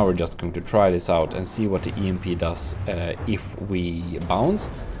 now we're just going to try this out and see what the EMP does if we bounce.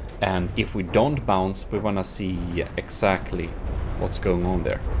 And if we don't bounce, we want to see exactly what's going on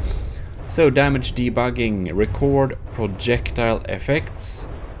there. So damage debugging, record projectile effects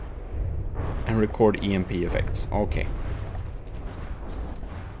and record EMP effects. Okay.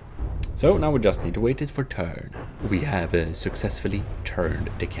 So now we just need to wait it for turn. We have successfully turned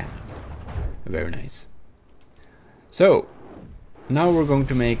the cannon. Very nice. So now we're going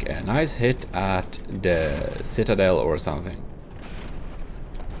to make a nice hit at the citadel or something.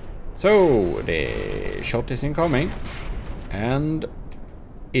 So the shot is incoming and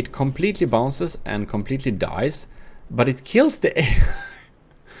it completely bounces and completely dies, but it kills the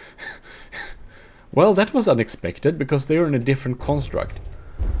Well, that was unexpected because they're in a different construct.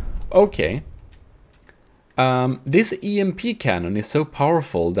 Okay. This EMP cannon is so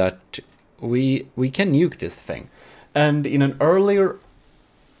powerful that we can nuke this thing. And in an earlier,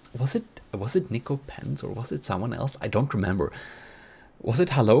 was it Nico Pence or was it someone else? I don't remember. Was it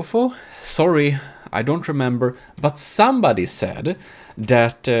Halofo? Sorry, I don't remember. But somebody said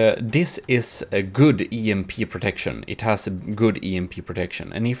that this is a good EMP protection. It has a good EMP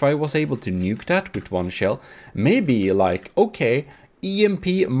protection. And if I was able to nuke that with one shell, maybe like, okay,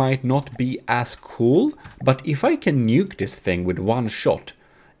 EMP might not be as cool, but if I can nuke this thing with one shot,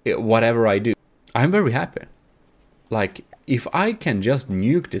 whatever I do, I'm very happy. Like, if I can just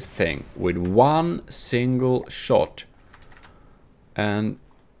nuke this thing with one single shot, and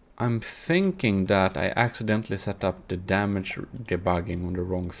I'm thinking that I accidentally set up the damage debugging on the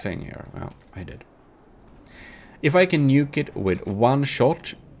wrong thing here. Well, I did. If I can nuke it with one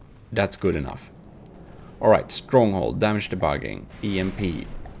shot, that's good enough. Alright, stronghold, damage debugging, EMP.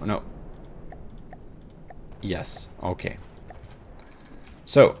 No. Yes, okay.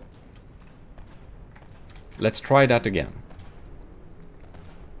 So, let's try that again.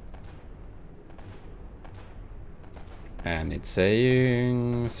 And it's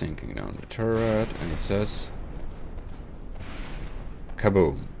saying, sinking down the turret, and it says,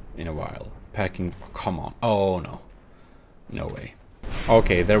 kaboom, in a while. Packing, come on, oh no. No way.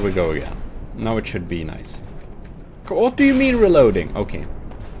 Okay, there we go again. Now it should be nice. What do you mean reloading? Okay,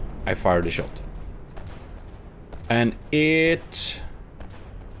 I fired a shot. And it...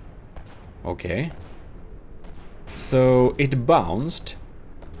 Okay. So it bounced,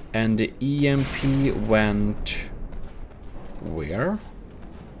 and the EMP went where?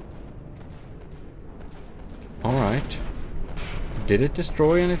 Alright. Did it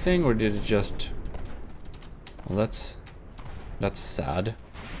destroy anything, or did it just... Well, that's sad.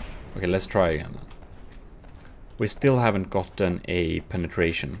 Okay, let's try again. We still haven't gotten a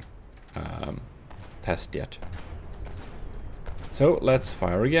penetration test yet. So let's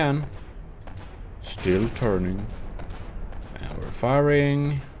fire again. Still turning. And we're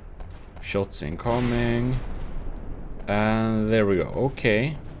firing. Shots incoming. And there we go.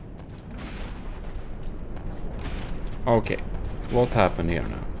 Okay. Okay. What happened here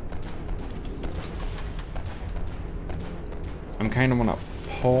now? I'm kind of wanna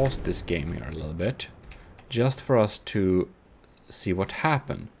pause this game here a little bit, just for us to see what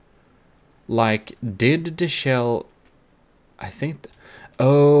happened. Like, did the shell... I think...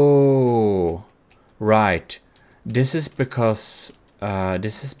 Oh, right. This is because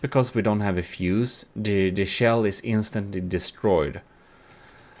we don't have a fuse. The shell is instantly destroyed.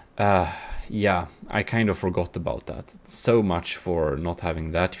 Yeah, I kind of forgot about that. So much for not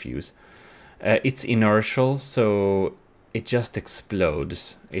having that fuse. It's inertial, so it just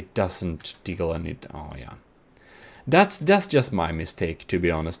explodes. It doesn't deal any... Oh, yeah. That's just my mistake, to be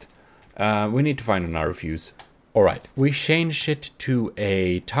honest. We need to find another fuse. Alright, we changed it to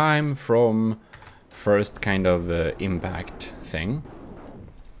a time from first kind of impact thing.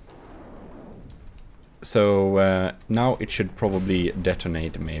 So now it should probably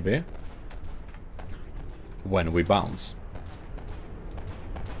detonate, maybe, when we bounce.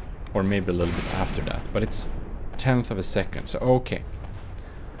 Or maybe a little bit after that, but it's 10th of a second, so okay.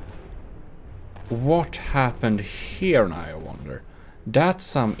 What happened here now, I wonder? That's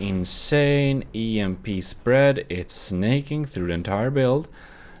some insane EMP spread. It's snaking through the entire build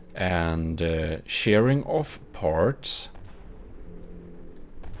and shearing off parts.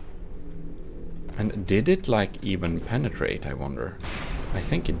 And did it like even penetrate, I wonder? I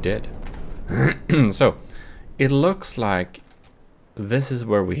think it did. So it looks like this is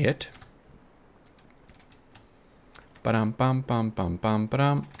where we hit. Ba-dum bum bum bum bum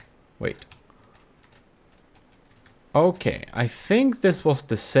ba-dum. Wait. Okay, I think this was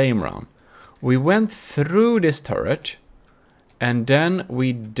the same round. We went through this turret, and then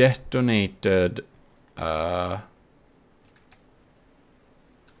we detonated...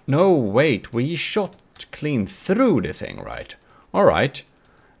 No, wait, we shot clean through the thing, right? Alright.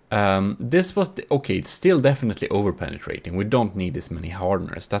 This was... okay, it's still definitely over-penetrating. We don't need this many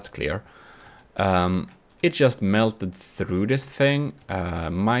hardeners, that's clear. It just melted through this thing.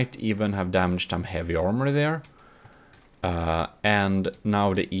 Might even have damaged some heavy armor there. And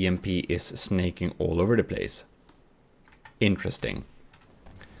now the EMP is snaking all over the place. Interesting.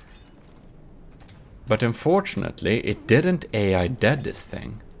 But unfortunately, it didn't AI dead this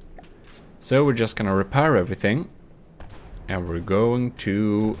thing. So we're just gonna repair everything. And we're going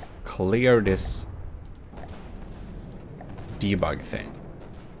to clear this debug thing.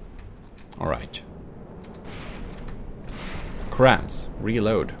 Alright. Crams,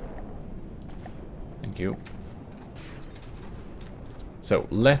 reload. Thank you. So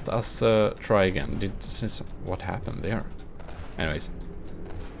let us try again. This is what happened there. Anyways,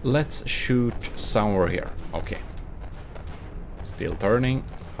 let's shoot somewhere here. Okay. Still turning,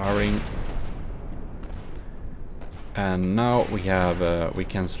 firing, and now we have we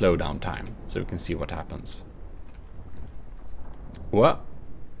can slow down time so we can see what happens. What?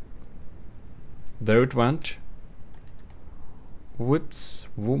 There it went. Whoops,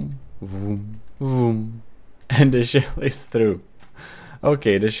 vroom, vroom, vroom, and the shell is through.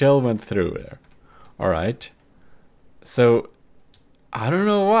 Okay, the shell went through there. Alright. So, I don't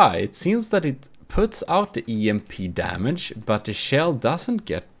know why. It seems that it puts out the EMP damage, but the shell doesn't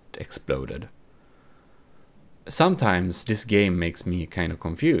get exploded. Sometimes this game makes me kind of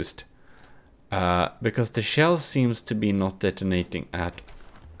confused. Because the shell seems to be not detonating at...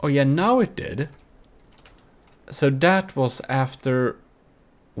 Oh yeah, now it did. So that was after...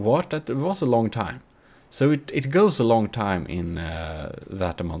 What? That was a long time. So it goes a long time in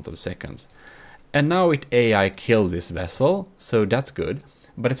that amount of seconds. And now it AI killed this vessel, so that's good.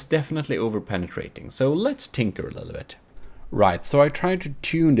 But it's definitely over-penetrating, so let's tinker a little bit. Right, so I tried to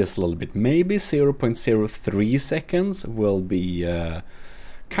tune this a little bit. Maybe 0.03 seconds will be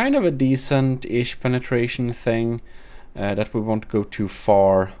kind of a decent-ish penetration thing. That we won't go too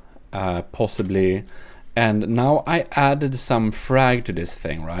far, possibly. And now I added some frag to this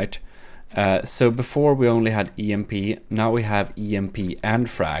thing, right? So before we only had EMP, now we have EMP and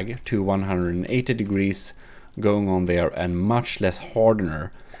frag to 180 degrees going on there and much less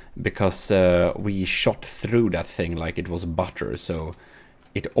hardener. because we shot through that thing like it was butter, so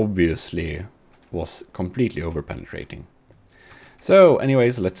it obviously was completely over-penetrating. So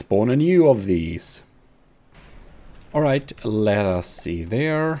anyways, let's spawn a new of these. Alright, let us see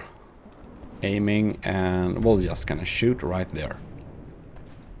there. Aiming, and we'll just gonna shoot right there.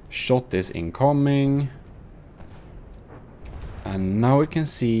 Shot is incoming. And now we can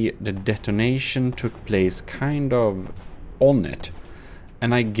see the detonation took place kind of on it.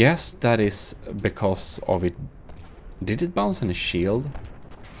 And I guess that is because of it. Did it bounce on a shield?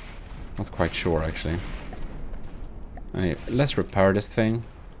 Not quite sure actually. Anyway, let's repair this thing.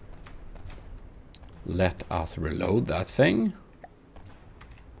 Let us reload that thing.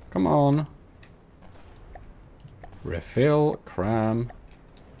 Come on. Refill, cram.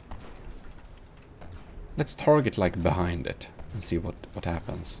 Let's target like behind it and see what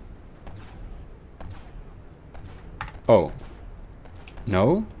happens. Oh.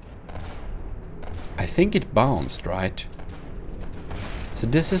 No? I think it bounced, right? So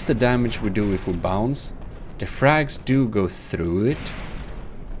this is the damage we do if we bounce. The frags do go through it.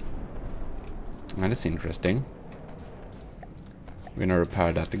 That is interesting. We're gonna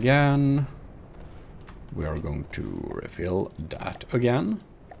repair that again. We are going to refill that again.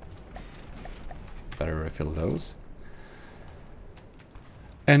 Better refill those.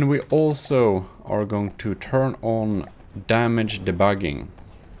 And we also are going to turn on damage debugging.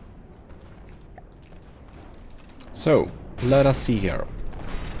 So, let us see here.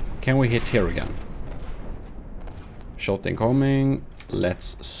 Can we hit here again? Shot incoming.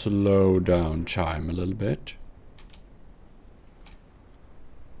 Let's slow down chime a little bit.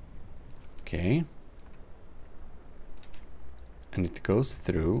 Okay. And it goes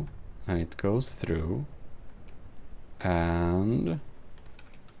through, and it goes through, and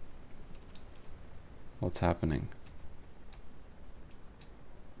what's happening?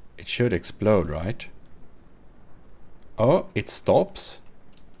 It should explode, right? Oh, it stops.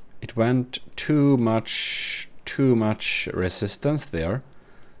 It went too much resistance there.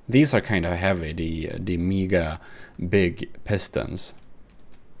 These are kind of heavy, the mega big pistons.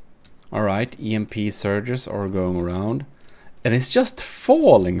 Alright, EMP surges are going around. And it's just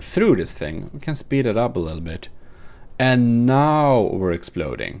falling through this thing. We can speed it up a little bit. And now we're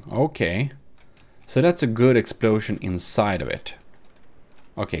exploding. Okay. So that's a good explosion inside of it.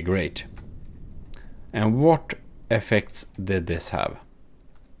 Okay, great. And what effects did this have?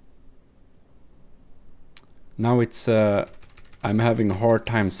 Now it's I'm having a hard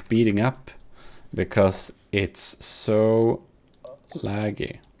time speeding up because it's so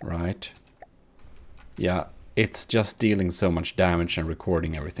laggy, right? Yeah, it's just dealing so much damage and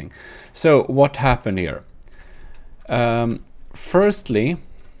recording everything. So what happened here? Firstly,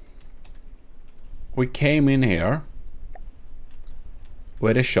 we came in here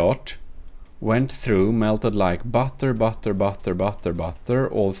with a shot, went through, melted like butter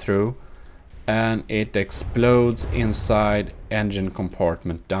all through, and it explodes inside engine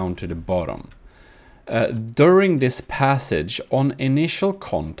compartment down to the bottom. During this passage, on initial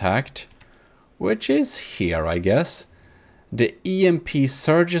contact, which is here I guess, the EMP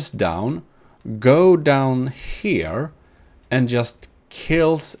surges down, go down here, and just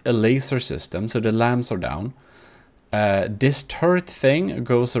kills a laser system, so the lamps are down. This turret thing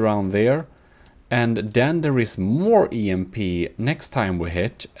goes around there, and then there is more EMP next time we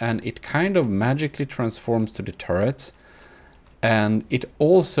hit, and it kind of magically transforms to the turrets, and it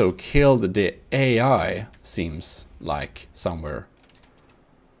also killed the AI, seems like, somewhere.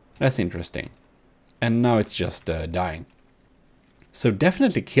 That's interesting. And now it's just dying. So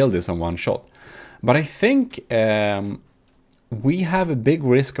definitely kill this on one shot. But I think we have a big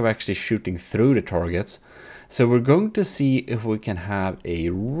risk of actually shooting through the targets. So we're going to see if we can have a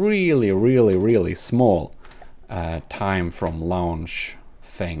really small time from launch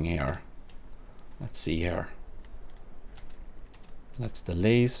thing here. Let's see here. That's the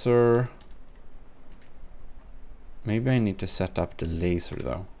laser. Maybe I need to set up the laser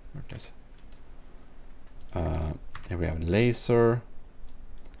though. Where it is. Here we have the laser.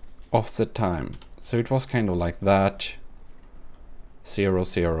 Offset time. So it was kind of like that. 0,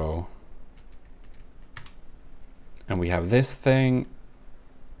 0. And we have this thing.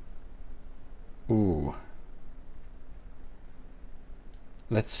 Ooh.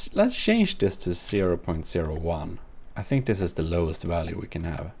 Let's change this to 0.01. I think this is the lowest value we can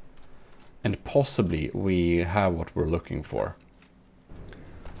have. And possibly we have what we're looking for.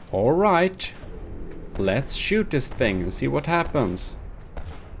 Alright. Let's shoot this thing and see what happens.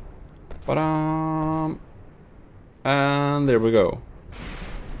 And there we go.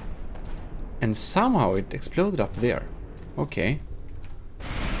 And somehow it exploded up there. Okay.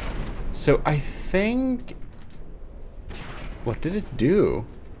 So I think... What did it do?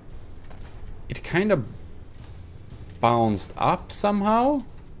 It kind of bounced up somehow?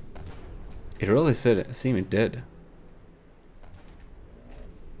 It really seemed it did.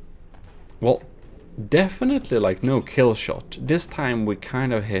 Well, definitely like no kill shot. This time we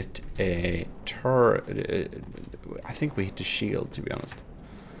kind of hit a I think we hit the shield, to be honest.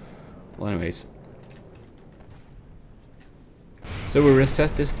 Well, anyways. So we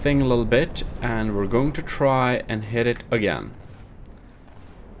reset this thing a little bit and we're going to try and hit it again.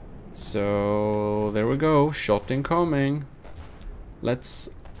 So there we go, shot incoming. Let's...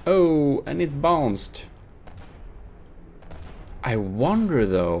 Oh, and it bounced. I wonder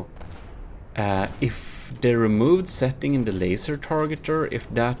though, if the removed setting in the laser targeter, if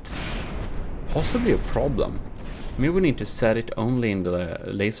that's possibly a problem. Maybe we need to set it only in the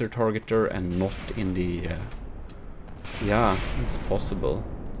laser targeter and not in the... yeah, it's possible.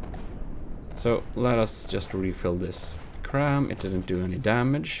 So let us just refill this cram. It didn't do any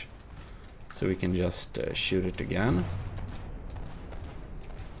damage. So we can just shoot it again.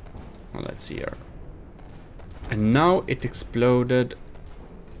 Well, let's see here. And now it exploded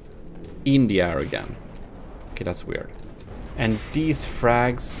in the air again. Okay, that's weird. And these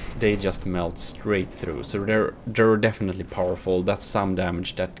frags, they just melt straight through. So they're definitely powerful. That's some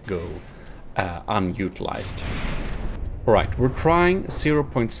damage that go unutilized. Alright, we're trying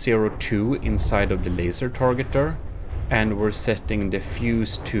 0.02 inside of the laser targeter. And we're setting the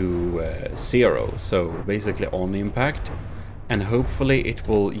fuse to 0, so basically on impact. And hopefully it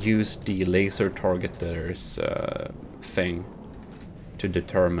will use the laser targeter's thing to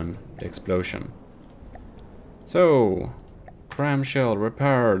determine the explosion. So, cram shell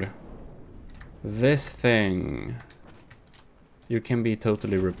repaired. This thing, you can be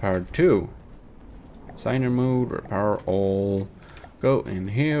totally repaired too. Signer mode, repair all. Go in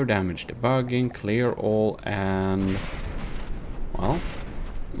here, damage debugging, clear all, and... well,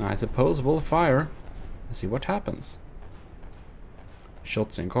 I suppose we'll fire and see what happens.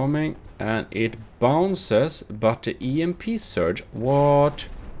 Shots incoming, and it bounces, but the EMP surge... What?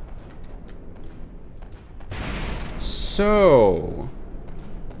 So...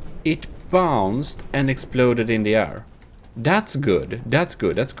 it bounced and exploded in the air. That's good, that's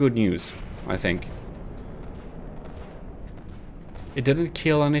good, that's good news, I think. It didn't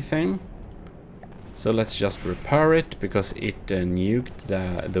kill anything, so let's just repair it, because it nuked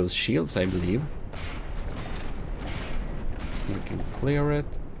those shields, I believe. We can clear it,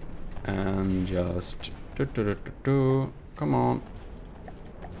 and just... come on.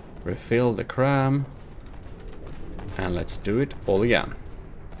 Refill the cram, and let's do it all again.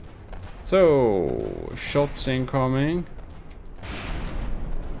 So, shots incoming,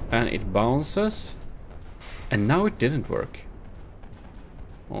 and it bounces, and now it didn't work.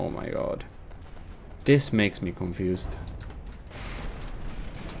 Oh my god. This makes me confused.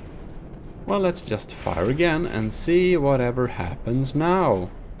 Well, let's just fire again and see whatever happens now.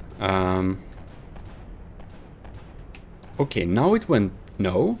 Okay, now it went...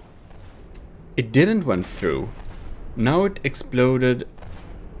 no. It didn't went through. Now it exploded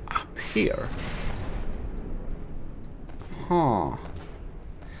up here. Huh.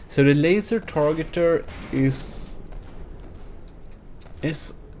 So the laser targeter is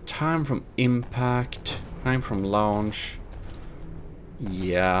time from impact, time from launch.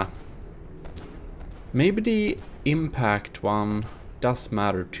 Yeah. Maybe the impact one does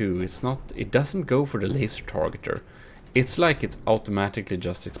matter too. It's not, it doesn't go for the laser targeter. It's like it's automatically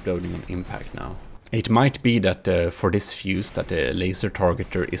just exploding on impact now. It might be that for this fuse that the laser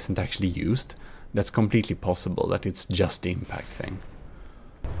targeter isn't actually used. That's completely possible, that it's just the impact thing.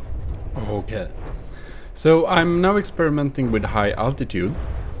 Okay. So I'm now experimenting with high altitude.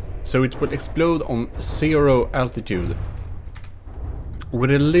 So it will explode on 0 altitude. With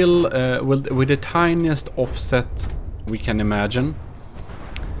a little, with the tiniest offset we can imagine.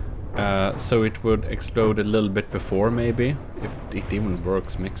 So it would explode a little bit before, maybe, if it even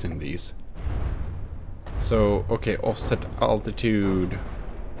works mixing these. So, okay, offset altitude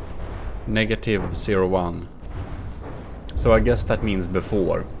negative 0.1. So I guess that means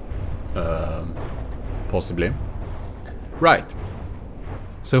before, possibly. Right.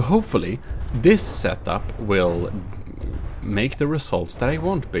 So hopefully this setup will make the results that I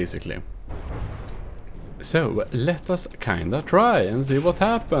want, basically. So let us kinda try and see what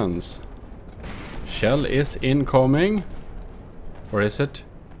happens. Shell is incoming. Or is it?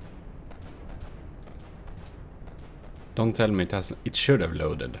 Don't tell me it hasn't. It should have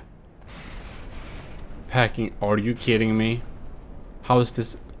loaded. Packing. Are you kidding me? How is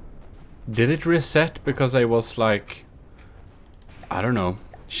this? Did it reset because I was like, I don't know,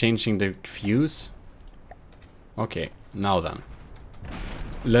 Changing the fuse. Okay, now then.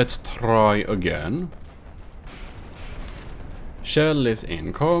 Let's try again. Shell is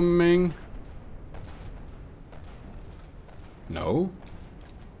incoming. No.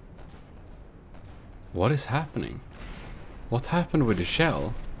 What is happening? What happened with the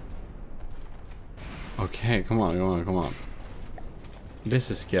shell? Okay, come on, come on, come on.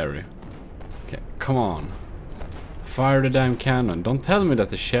 This is scary. Okay, come on. Fire the damn cannon. Don't tell me that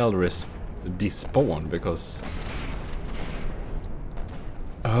the shell despawned because...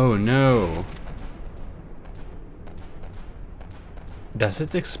 Oh no. Does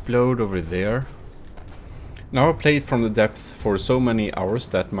it explode over there? Now I played from the depth for so many hours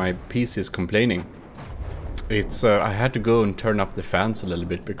that my PC is complaining. It's I had to go and turn up the fans a little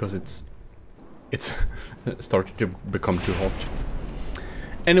bit because it's started to become too hot.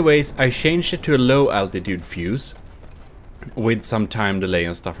 Anyways, I changed it to a low altitude fuse with some time delay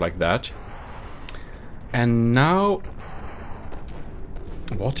and stuff like that. And now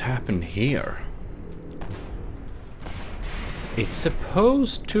what happened here? It's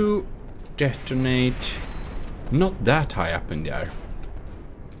supposed to detonate not that high up in the air.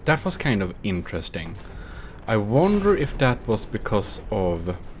 That was kind of interesting. I wonder if that was because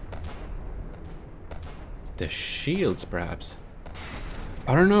of the shields, perhaps.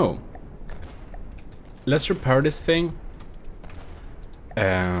 I don't know. Let's repair this thing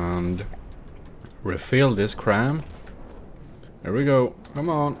and refill this cram. There we go. Come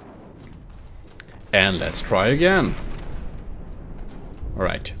on. And let's try again.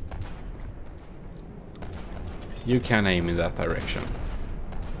 Alright. You can aim in that direction.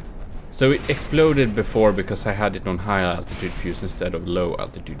 So it exploded before because I had it on high altitude fuse instead of low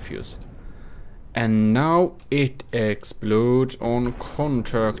altitude fuse. And now it explodes on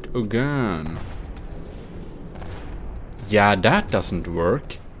contact again. Yeah, that doesn't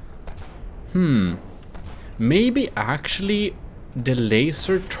work. Maybe actually the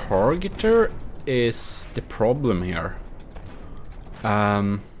laser targeter is the problem here.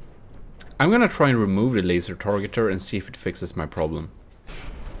 I'm gonna try and remove the laser targeter and see if it fixes my problem.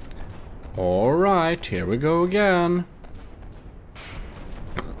 Alright, here we go again.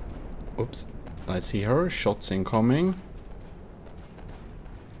 Oops. Let's see her. Shots incoming.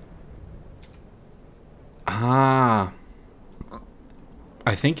 Ah.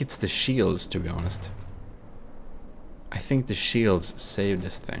 I think it's the shields, to be honest. I think the shields saved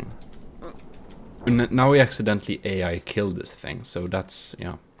this thing. Now we accidentally AI killed this thing, so that's,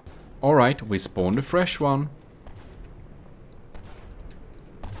 yeah. Alright, we spawned a fresh one.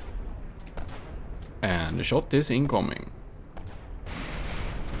 And the shot is incoming.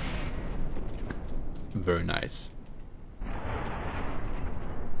 Very nice.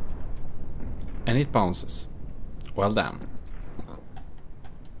 And it bounces. Well done.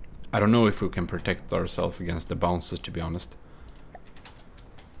 I don't know if we can protect ourselves against the bounces, to be honest.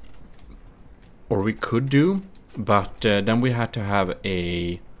 Or we could do, but then we had to have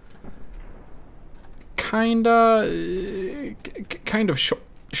a kind of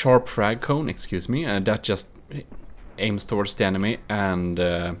sharp frag cone, excuse me, that just aims towards the enemy and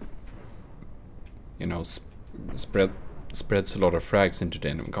you know, spreads a lot of frags into the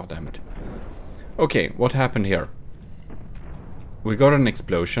enemy. God damn it. Okay, what happened here? We got an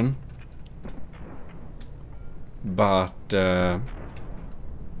explosion, but on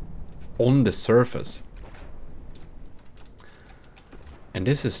the surface. And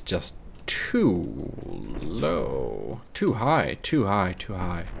this is just too low. Too high, too high, too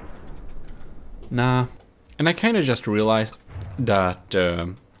high. Nah. And I kind of just realized that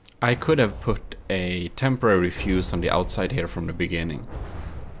I could have put a temporary fuse on the outside here from the beginning.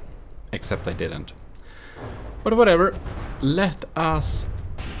 Except I didn't. But whatever. Let us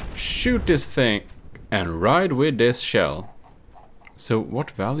shoot this thing and ride with this shell. So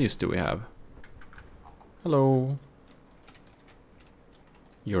what values do we have? Hello.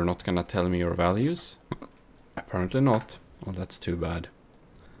 You're not gonna tell me your values? Apparently not. Well, that's too bad.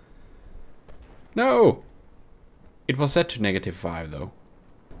 No! It was set to -5 though.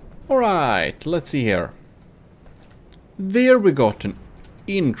 Alright, let's see here. There we got an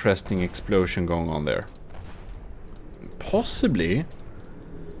interesting explosion going on there. Possibly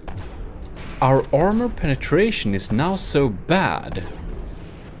our armor penetration is now so bad.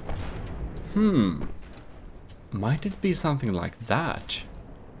 Might it be something like that?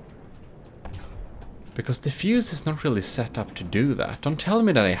 Because the fuse is not really set up to do that. Don't tell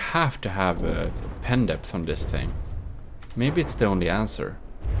me that I have to have a pen depth on this thing. Maybe it's the only answer.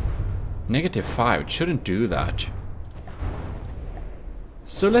 -5, it shouldn't do that.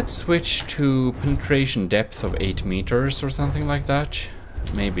 So let's switch to penetration depth of 8 meters or something like that.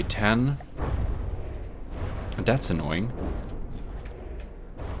 maybe 10. That's annoying.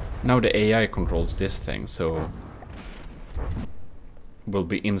 Now the AI controls this thing, so we'll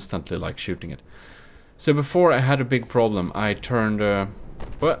be instantly like shooting it. So before I had a big problem. I turned...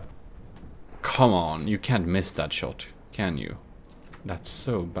 what? Come on, you can't miss that shot, can you? That's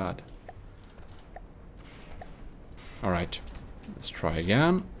so bad. Alright, let's try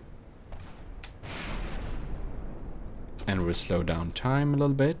again. And we'll slow down time a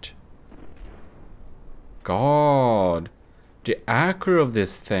little bit. God, the accuracy of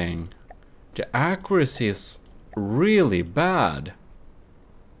this thing. The accuracy is really bad.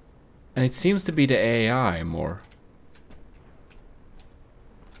 And it seems to be the AI more.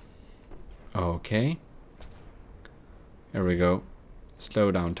 Okay. Here we go.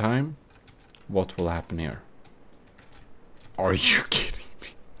 Slow down time. What will happen here? Are you kidding me?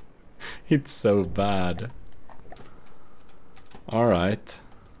 It's so bad. Alright.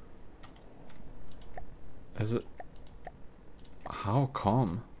 Is it... How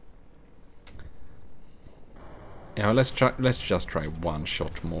come? Yeah, let's just try one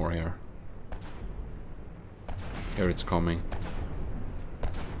shot more here. Here it's coming.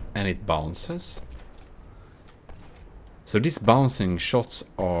 And it bounces. So these bouncing shots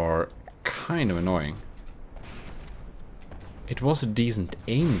are kind of annoying. It was a decent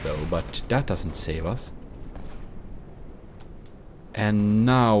aim though, but that doesn't save us. And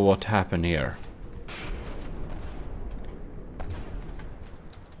now what happened here?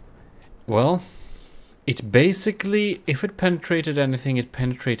 Well, it basically, if it penetrated anything, it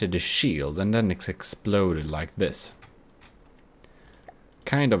penetrated the shield and then it's exploded like this.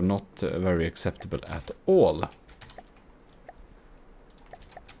 Kind of not very acceptable at all.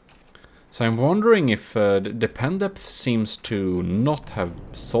 So I'm wondering if the pen depth seems to not have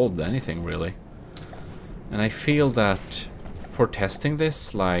solved anything really. And I feel that for testing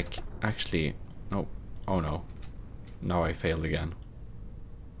this, like, actually, no, oh no. Now I failed again.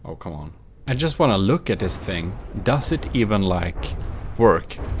 Oh, come on. I just want to look at this thing. Does it even, like,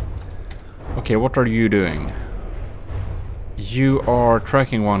 work? Okay, what are you doing? You are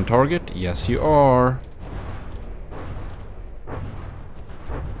tracking one target? Yes, you are.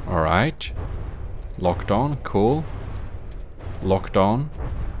 Alright. Locked on, cool. Locked on.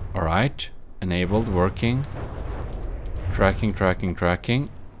 Alright. Enabled, working. Tracking, tracking, tracking.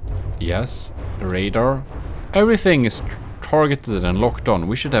 Yes. Radar. Everything is targeted and locked on.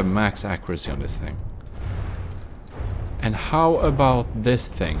 We should have max accuracy on this thing. And how about this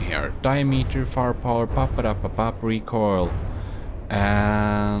thing here? Diameter, firepower, pop, recoil,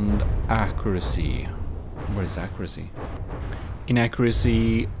 and accuracy. What is accuracy?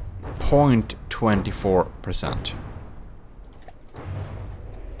 Inaccuracy 0.24%.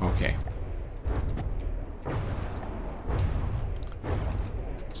 Okay.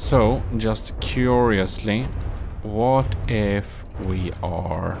 So, just curiously, what if we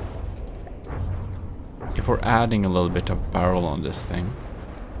are... if we're adding a little bit of barrel on this thing.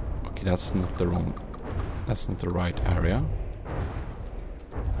 Okay, that's not the wrong... that's not the right area.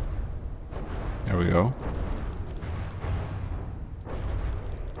 There we go.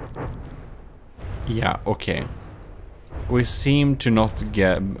 Yeah, okay. We seem to not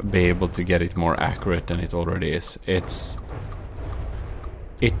be able to get it more accurate than it already is. It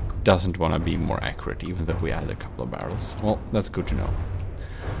doesn't want to be more accurate, even though we add a couple of barrels. Well, that's good to know.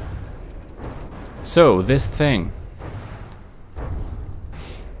 So, this thing.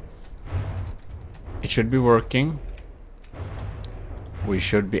 It should be working. We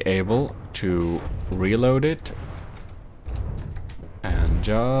should be able to reload it. And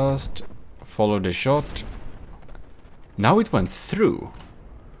just follow the shot. Now it went through.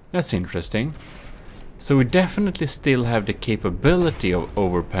 That's interesting. So we definitely still have the capability of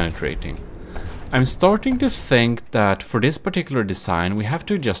over-penetrating. I'm starting to think that for this particular design we have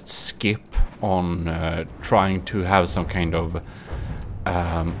to just skip on trying to have some kind of...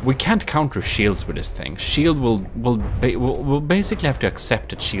 we can't counter shields with this thing. Shield will basically have to accept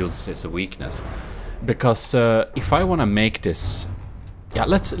that shields is a weakness. Because if I want to make this... yeah,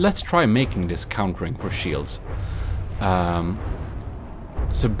 let's try making this countering for shields.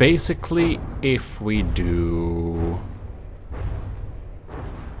 So basically, if we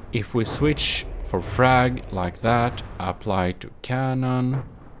switch for frag like that, apply to cannon.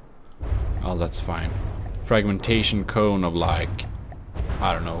 Oh, that's fine. Fragmentation cone of like,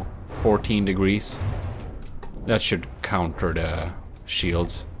 I don't know, 14 degrees. That should counter the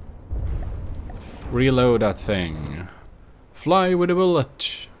shields. Reload that thing. Fly with a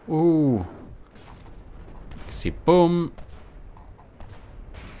bullet. Ooh. See, boom.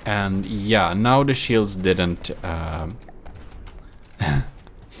 And yeah, now the shields didn't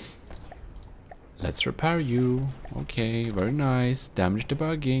Let's repair you. Okay, very nice. Damage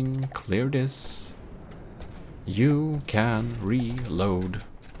debugging. Clear this. You can reload.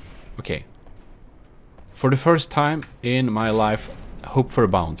 Okay. For the first time in my life, hope for a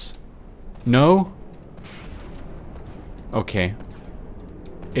bounce. No? Okay.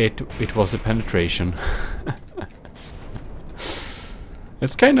 It was a penetration.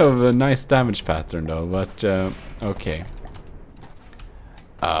 It's kind of a nice damage pattern though, but okay.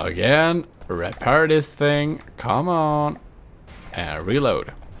 Again, repair this thing. Come on. And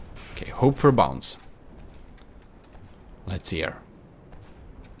reload. Okay, hope for a bounce. Let's see here.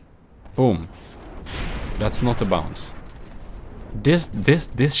 Boom. That's not a bounce.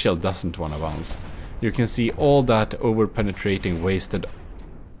 This shell doesn't want to bounce. You can see all that over-penetrating wasted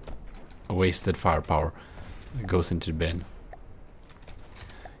firepower that goes into the bin.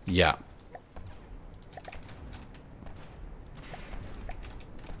 Yeah.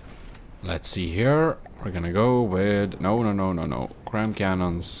 Let's see here. We're gonna go with no. Cram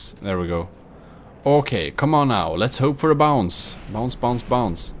cannons. There we go. Okay, come on now. Let's hope for a bounce.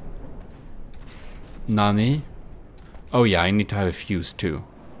 Bounce. Nani? Oh yeah, I need to have a fuse too.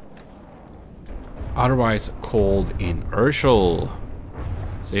 Otherwise called inertial.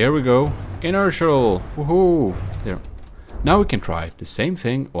 So here we go. Inertial. Woohoo! There. Now we can try the same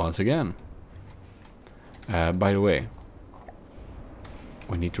thing once again. By the way,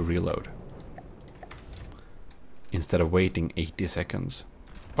 we need to reload instead of waiting 80 seconds.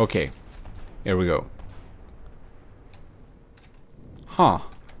 Okay, here we go. Huh.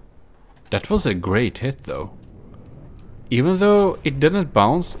 That was a great hit though. Even though it didn't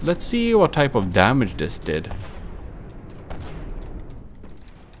bounce, let's see what type of damage this did.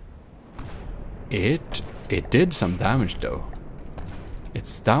 It did some damage though.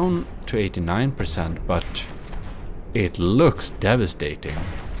 It's down to 89%, but it looks devastating.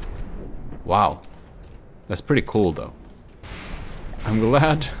 Wow. That's pretty cool though. I'm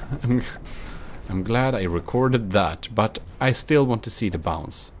glad I recorded that, but I still want to see the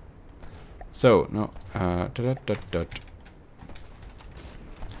bounce. So, no,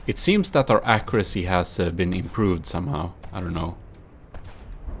 it seems that our accuracy has been improved somehow. I don't know.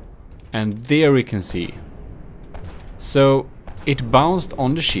 And there we can see. So, it bounced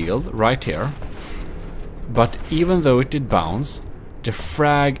on the shield right here. But even though it did bounce, the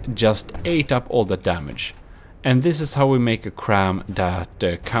frag just ate up all that damage. And this is how we make a cram that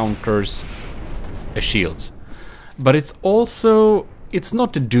counters shields. But it's also... It's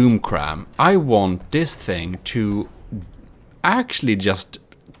not a Doom cram. I want this thing to actually just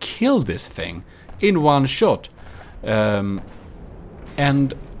kill this thing in one shot. And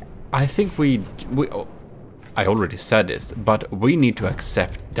I think I already said it, but we need to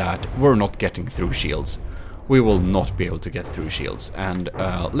accept that we're not getting through shields. We will not be able to get through shields, and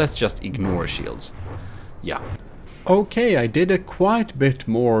let's just ignore shields. Yeah. Okay, I did a quite bit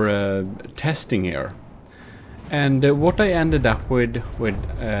more testing here. And what I ended up with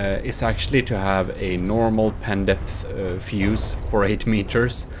is actually to have a normal pen depth fuse for 8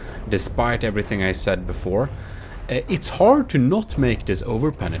 meters, despite everything I said before. It's hard to not make this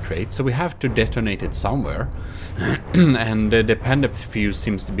over-penetrate, so we have to detonate it somewhere. And the pen depth fuse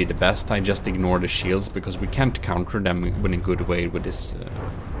seems to be the best. I just ignore the shields because we can't counter them in a good way with this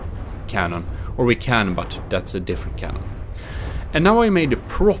cannon. Or we can, but that's a different cannon. And now I made a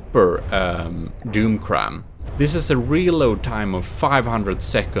proper Doom cram. This is a reload time of 500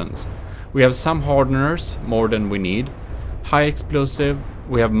 seconds. We have some hardeners, more than we need. High explosive,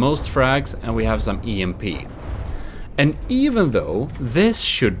 we have most frags, and we have some EMP. And even though this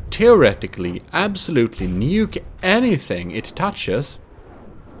should theoretically absolutely nuke anything it touches,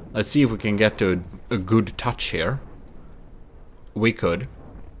 let's see if we can get to a good touch here. We could.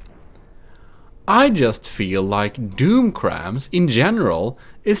 I just feel like Doom crams in general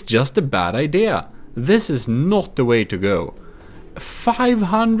is just a bad idea. This is not the way to go.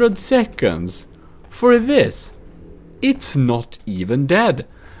 500 seconds for this. It's not even dead.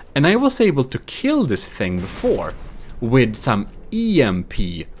 And I was able to kill this thing before with some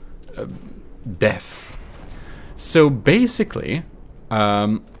EMP death. So basically,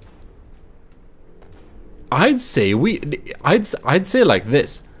 I'd say like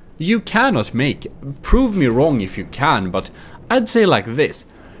this. You cannot make, prove me wrong if you can, but I'd say like this.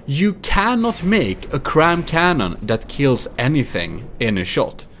 You cannot make a cram cannon that kills anything in a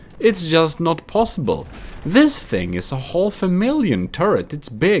shot. It's just not possible. This thing is a 500,000 turret, it's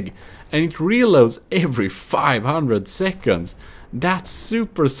big, and it reloads every 500 seconds. That's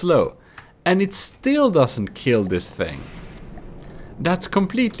super slow. And it still doesn't kill this thing. That's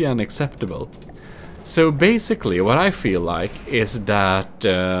completely unacceptable. So basically what I feel like is that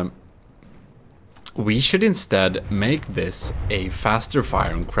we should instead make this a faster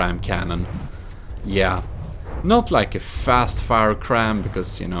firing cram cannon. Yeah, not like a fast fire cram,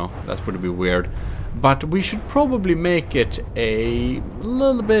 because, you know, that would be weird. But we should probably make it a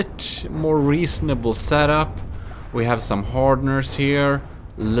little bit more reasonable setup. We have some hardeners here,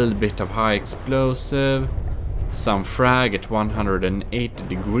 a little bit of high explosive, some frag at 180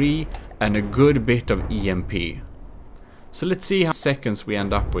 degree, and a good bit of EMP. So let's see how seconds we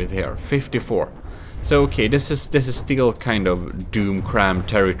end up with here. 54. So okay, this is still kind of Doom Cram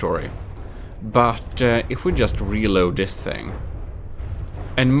territory. But if we just reload this thing,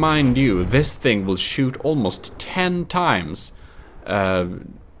 and mind you, this thing will shoot almost 10 times per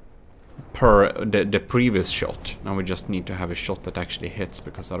the previous shot. Now we just need to have a shot that actually hits,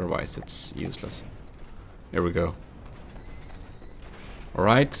 because otherwise it's useless. Here we go.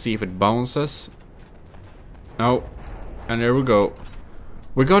 Alright, see if it bounces. No. And there we go.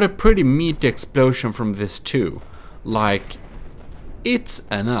 We got a pretty meaty explosion from this too. Like, it's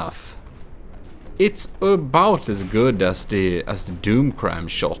enough. It's about as good as the Doom Cram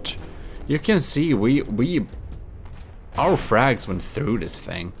shot. You can see our frags went through this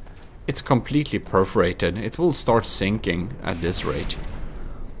thing. It's completely perforated. It will start sinking at this rate.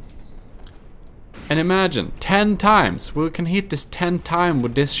 And imagine, 10 times. We can hit this 10 times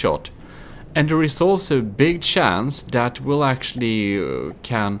with this shot. And there is also a big chance that we'll actually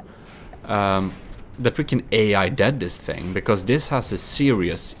that we can AI dead this thing, because this has a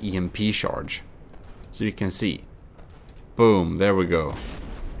serious EMP charge. So you can see. Boom, there we go.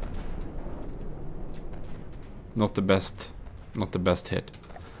 Not the best hit.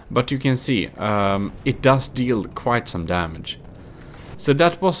 But you can see, it does deal quite some damage. So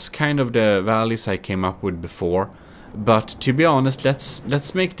that was kind of the values I came up with before. But to be honest,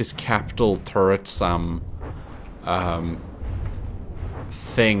 let's make this capital turret some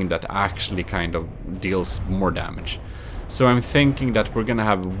thing that actually kind of deals more damage. So I'm thinking that we're gonna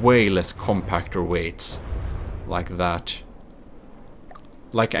have way less compactor weights like that.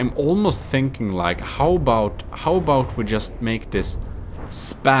 Like, I'm almost thinking, like, how about we just make this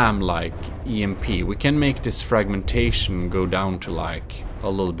spam like EMP? We can make this fragmentation go down to like a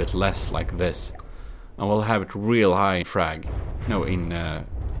little bit less, like this. And we'll have it real high in frag. No, in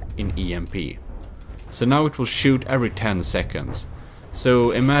EMP. So now it will shoot every 10 seconds.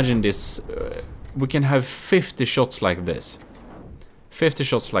 So imagine this, we can have 50 shots like this. 50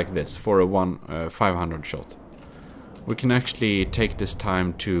 shots like this for a 500 shot. We can actually take this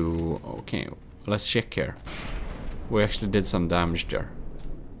time to... Okay, let's check here. We actually did some damage there.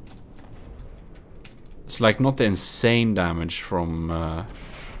 It's like not the insane damage from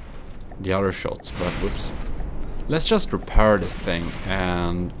the other shots, but whoops. Let's just repair this thing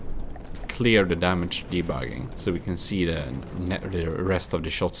and clear the damage debugging, so we can see the rest of the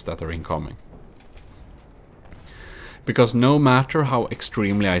shots that are incoming. Because no matter how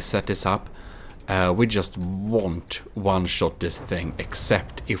extremely I set this up, we just won't one-shot this thing,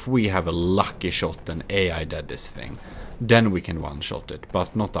 except if we have a lucky shot and AI dead this thing. Then we can one-shot it,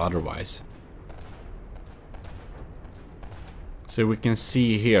 but not otherwise. So we can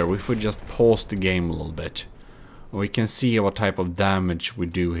see here, if we just pause the game a little bit, we can see what type of damage we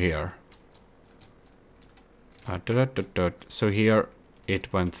do here. So here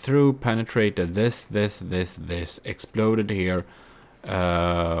it went through, penetrated this, exploded here,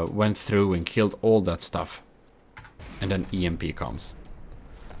 went through and killed all that stuff. And then EMP comes.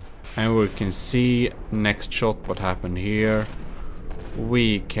 And we can see next shot what happened here.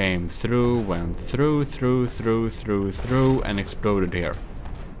 We came through, went through, and exploded here.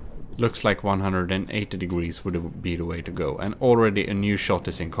 Looks like 180 degrees would be the way to go. And already a new shot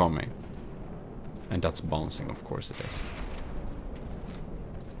is incoming. And that's bouncing, of course it is.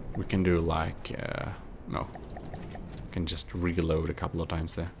 We can do like... no. We can just reload a couple of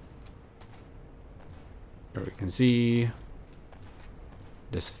times there. Here we can see...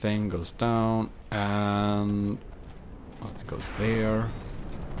 this thing goes down, and... oh, it goes there.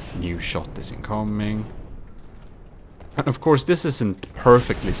 New shot is incoming. And of course this isn't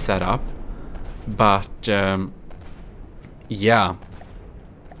perfectly set up, but yeah.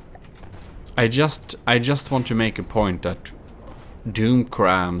 I just want to make a point that Doom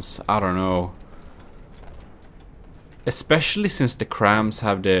crams, I don't know, especially since the crams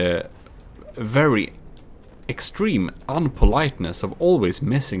have the very extreme unpoliteness of always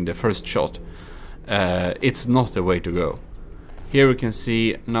missing the first shot, it's not the way to go. Here we can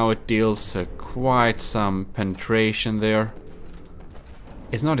see now it deals quite some penetration there.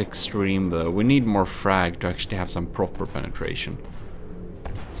 It's not extreme though, we need more frag to actually have some proper penetration.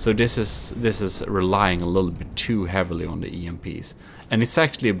 So this is relying a little bit too heavily on the EMPs, and it's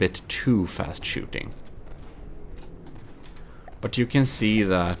actually a bit too fast shooting. But you can see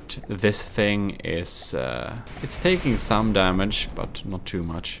that this thing is it's taking some damage, but not too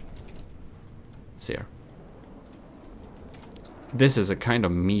much. Let's see here. This is a kind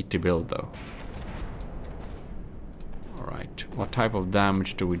of meaty build though. Alright, what type of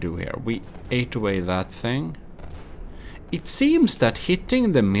damage do we do here? We ate away that thing. It seems that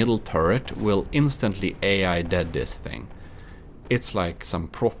hitting the middle turret will instantly AI dead this thing. It's like some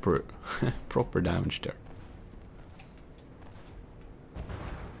proper proper damage there.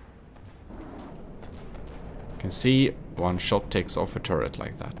 You can see one shot takes off a turret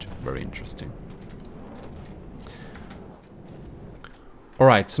like that. Very interesting.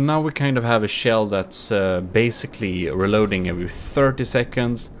 Alright, so now we kind of have a shell that's basically reloading every 30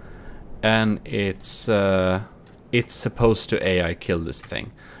 seconds, and it's supposed to AI kill this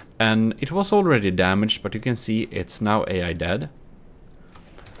thing. And it was already damaged, but you can see it's now AI dead.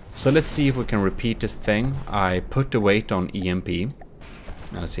 So let's see if we can repeat this thing. I put the weight on EMP.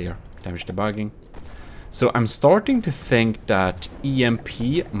 Now let's see here, damage debugging. So I'm starting to think that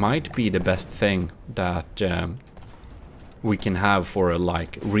EMP might be the best thing that we can have for a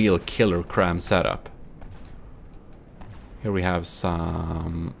like real killer cram setup. Here we have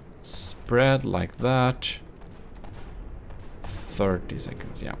some spread like that. 30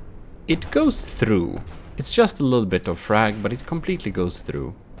 seconds, yeah. It goes through. It's just a little bit of frag, but it completely goes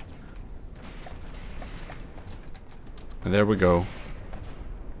through. And there we go.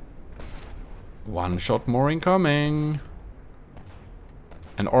 One shot more incoming.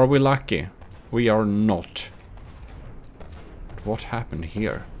 And are we lucky? We are not. But what happened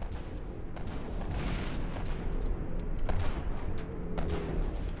here?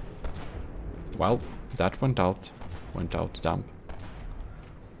 Well, that went out dump.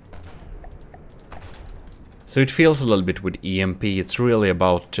 So it feels a little bit with EMP, it's really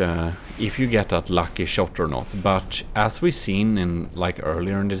about if you get that lucky shot or not. But as we've seen in like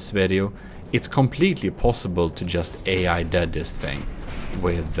earlier in this video, it's completely possible to just AI dead this thing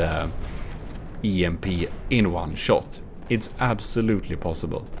with EMP in one shot. It's absolutely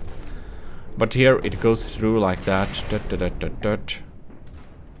possible. But here it goes through like that.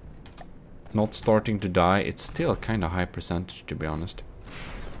 Not starting to die. It's still kind of high percentage, to be honest.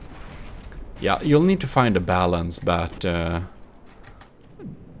 Yeah, you'll need to find a balance, but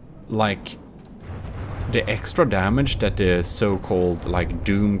like the extra damage that the so-called like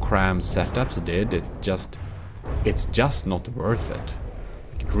DOOM CRAM setups did, it's just not worth it.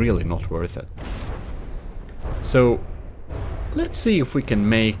 Like, really not worth it. So let's see if we can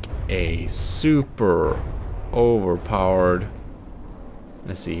make a super overpowered,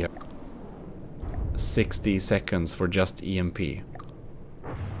 let's see here, 60 seconds for just EMP.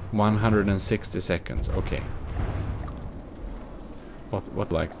 160 seconds, okay.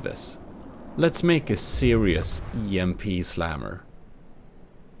 What like this? Let's make a serious EMP slammer.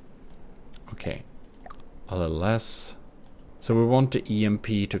 Okay, a little less. So we want the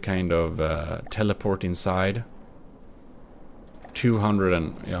EMP to kind of teleport inside. 200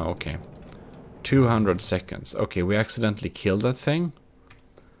 and, yeah, okay. 200 seconds. Okay, we accidentally killed that thing.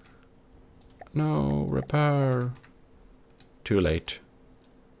 No, repair. Too late.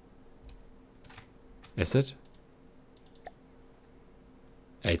 Is it?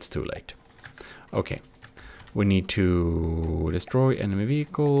 It's too late. Okay. We need to destroy enemy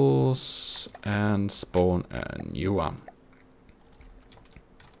vehicles and spawn a new one.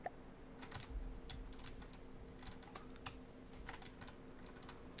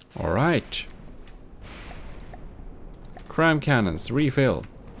 Alright. Cram cannons, refill.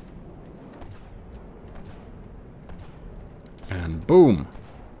 And boom.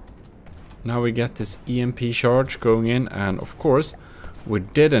 Now we get this EMP charge going in, and of course we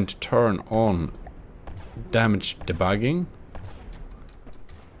didn't turn on damage debugging.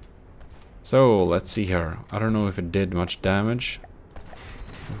 So let's see here. I don't know if it did much damage.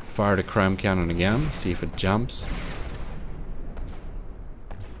 Fire the cram cannon again, see if it jumps.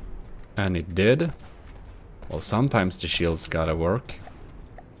 And it did. Well, sometimes the shields gotta work.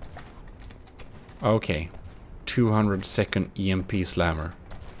 Okay. 200-second EMP slammer.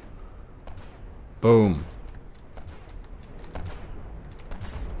 Boom.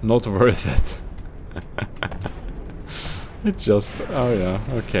 Not worth it. It just, oh yeah,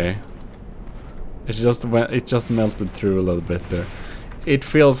 okay. It just melted through a little bit there. It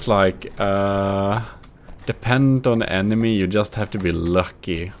feels like dependent on the enemy, you just have to be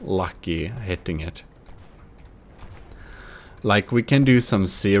lucky hitting it. Like, we can do some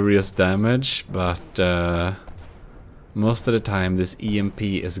serious damage, but most of the time this EMP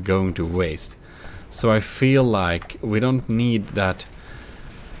is going to waste. So I feel like we don't need that.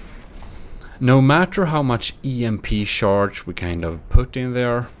 No matter how much EMP charge we kind of put in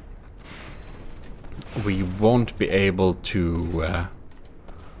there, we won't be able to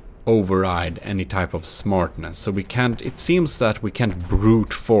override any type of smartness. So we can't, it seems that we can't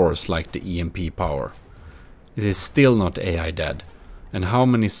brute force like the EMP power. It is still not AI dead. And how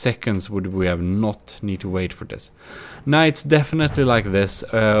many seconds would we have not need to wait for this? Now it's definitely like this.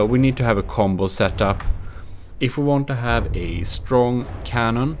 We need to have a combo set up. If we want to have a strong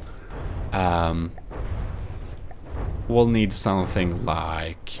cannon, we'll need something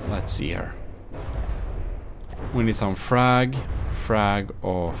like, let's see here. We need some frag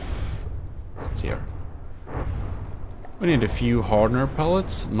of, let's see here. We need a few hardener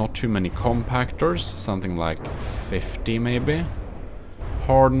pellets, not too many compactors, something like 50 maybe.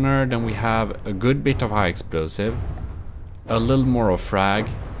 Hardener, then we have a good bit of high explosive, a little more of frag,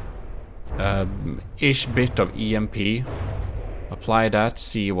 ish bit of EMP. Apply that,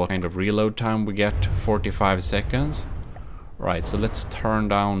 see what kind of reload time we get, 45 seconds. Right, so let's turn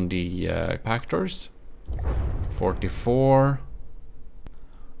down the compactors. 44.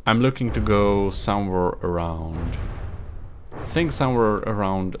 I'm looking to go somewhere around, I think somewhere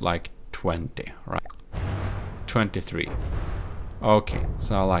around like 20, right? 23. Okay,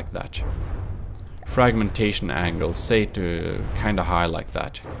 so I like that. Fragmentation angle, say to kinda high like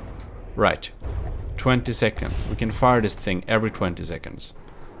that. Right, 20 seconds. We can fire this thing every 20 seconds.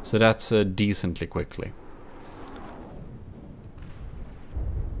 So that's decently quickly.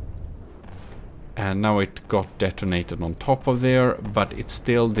 And now it got detonated on top of there, but it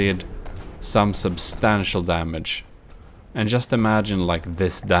still did some substantial damage. And just imagine like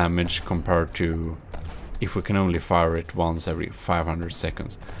this damage compared to if we can only fire it once every 500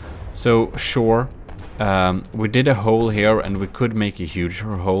 seconds. So sure, we did a hole here and we could make a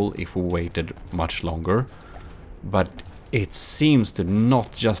huger hole if we waited much longer, but it seems to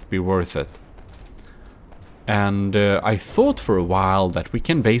not just be worth it. And I thought for a while that we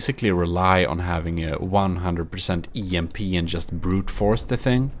can basically rely on having a 100% EMP and just brute force the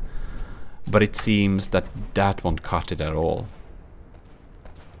thing, but it seems that that won't cut it at all.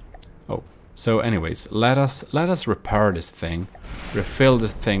 Oh, so anyways, let us repair this thing, refill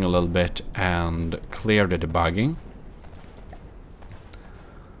this thing a little bit, and clear the debugging.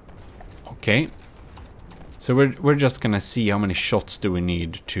 Okay, so we're just gonna see how many shots do we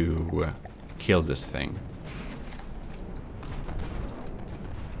need to kill this thing.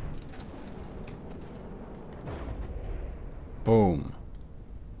 Boom.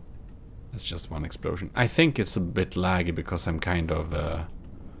 That's just one explosion. I think it's a bit laggy because I'm kind of,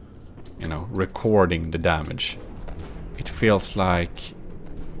 you know, recording the damage. It feels like...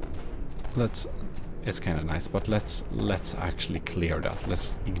 It's kind of nice, but let's actually clear that.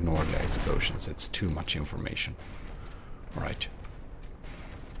 Let's ignore the explosions. It's too much information. Right.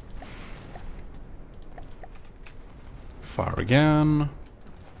 Fire again.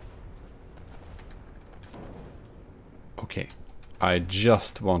 Okay, I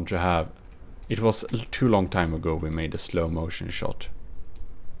just want to have... It was too long time ago we made a slow motion shot.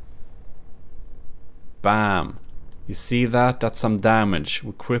 Bam! You see that? That's some damage.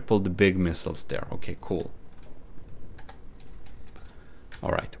 We crippled the big missiles there. Okay, cool.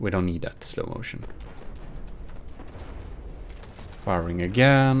 Alright, we don't need that slow motion. Firing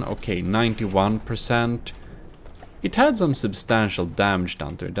again. Okay, 91%. It had some substantial damage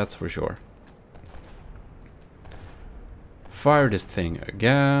done to it, that's for sure. Fire this thing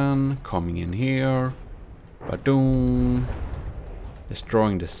again, coming in here, ba-doom,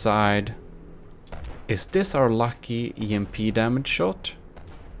 destroying the side. Is this our lucky EMP damage shot?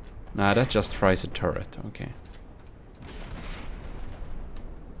 Nah, that just fries a turret, okay.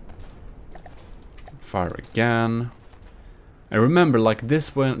 Fire again. I remember like this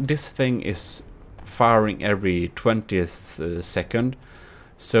thing is firing every 20th second.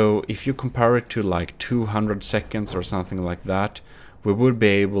 So if you compare it to like 200 seconds or something like that, we would be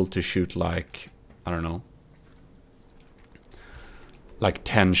able to shoot like, I don't know, like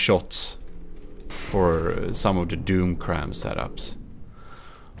 10 shots for some of the DOOM CRAM setups.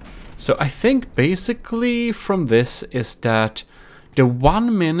 So I think basically from this is that the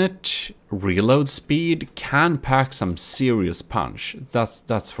 1 minute reload speed can pack some serious punch,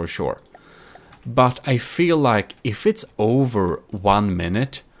 that's for sure. But I feel like if it's over 1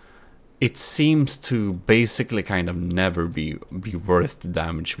 minute, it seems to basically kind of never be worth the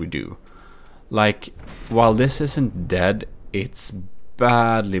damage we do. Like, while this isn't dead, it's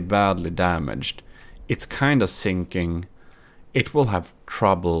badly damaged. It's kind of sinking. It will have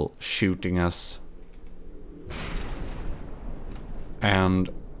trouble shooting us. And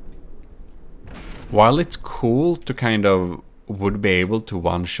while it's cool to kind of would be able to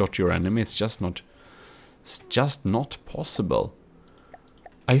one-shot your enemy, it's just not possible.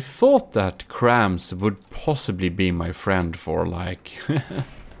 I thought that crams would possibly be my friend for like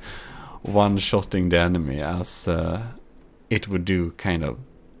one-shotting the enemy, as it would do kind of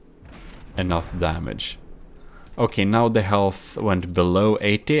enough damage. Okay, now the health went below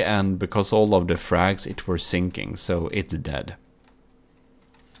 80, and because all of the frags it were sinking, so it's dead.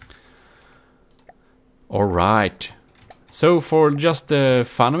 Alright, so for just the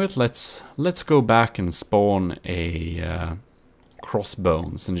fun of it, let's go back and spawn a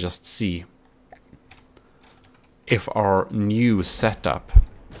crossbones and just see if our new setup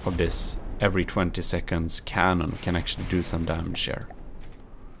of this every 20 seconds cannon can actually do some damage here.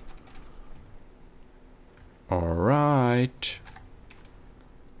 Alright.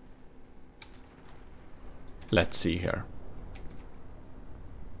 Let's see here.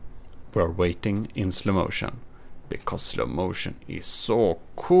 We're waiting in slow motion, because slow motion is so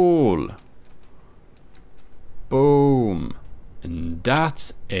cool. Boom. And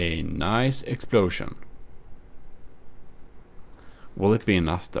that's a nice explosion. Will it be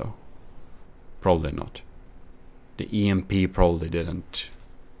enough though? Probably not. The EMP probably didn't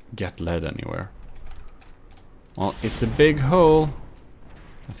get led anywhere. Well, it's a big hole.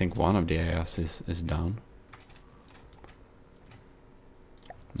 I think one of the AIs is down.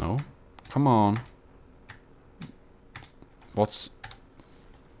 No? Come on. What's...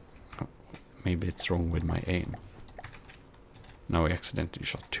 oh, maybe it's wrong with my aim. No, I accidentally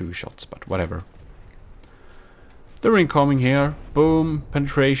shot 2 shots, but whatever. They're incoming here. Boom,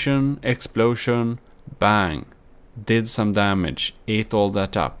 penetration, explosion, bang. Did some damage, ate all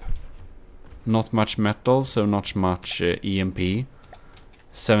that up. Not much metal, so not much EMP.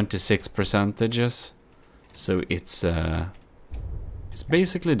 76 percentages. So it's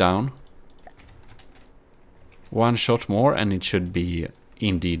basically down. 1 shot more and it should be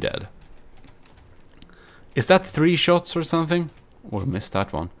indeed dead. Is that 3 shots or something? Or missed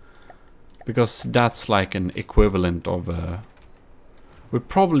that one. Because that's like an equivalent of... we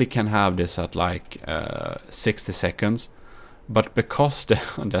probably can have this at like 60 seconds. But because the...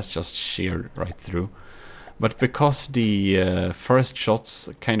 that's just sheared right through. But because the first shots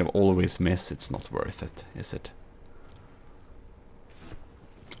kind of always miss, it's not worth it, is it?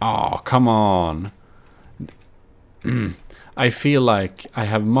 Oh, come on! I feel like I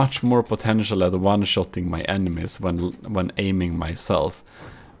have much more potential at one-shotting my enemies when aiming myself.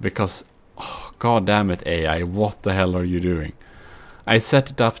 Because, oh, god damn it AI, what the hell are you doing? I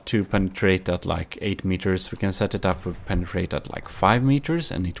set it up to penetrate at like 8 meters. We can set it up to penetrate at like 5 meters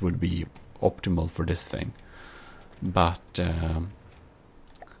and it would be optimal for this thing. But,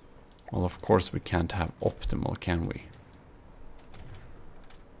 well, of course we can't have optimal, can we?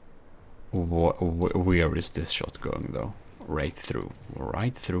 Where is this shot going though? Right through.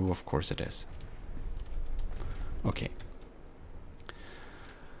 Right through, of course it is. Okay.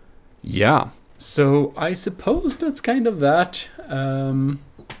 Yeah, so I suppose that's kind of that.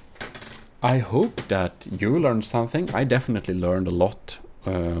 I hope that you learned something. I definitely learned a lot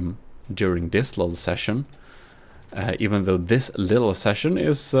during this little session. Even though this little session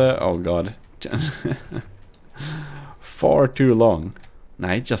is, oh god, far too long.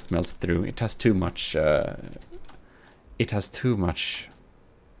 Nah, it just melts through. It has too much. It has too much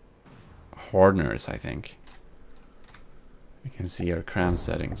hardeners, I think. We can see our cram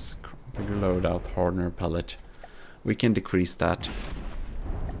settings. Load out hardener pellet. We can decrease that.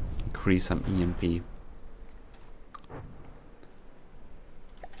 Increase some EMP.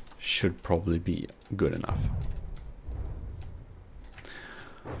 Should probably be good enough.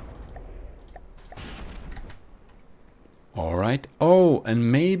 Alright. Oh,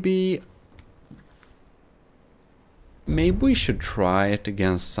 and maybe we should try it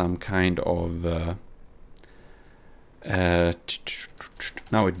against some kind of...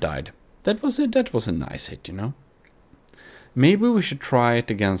 now it died. That was a nice hit, you know. Maybe we should try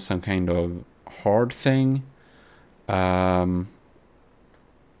it against some kind of hard thing.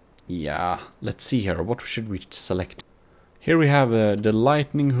 Yeah, let's see here. What should we select? Here we have the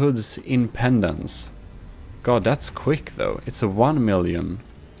Lightning Hood's Impendance. God, that's quick though. It's a 1 million.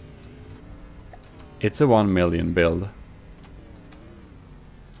 It's a 1 million build.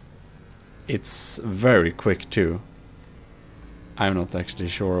 It's very quick too. I'm not actually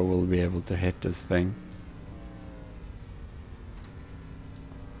sure we'll be able to hit this thing.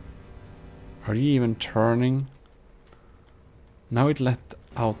 Are you even turning? Now it let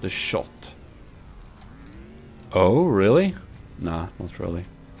out the shot. Oh, really? Nah, not really.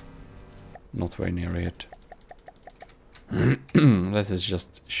 Not very near it. Let's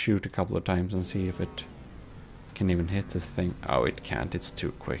just shoot a couple of times and see if it can even hit this thing. Oh, it can't. It's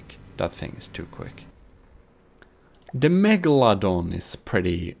too quick. That thing is too quick. The Megalodon is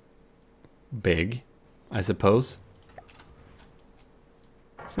pretty big, I suppose.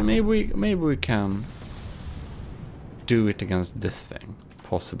 So maybe we can do it against this thing,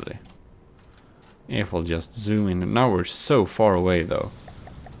 possibly. If we'll just zoom in. Now we're so far away though.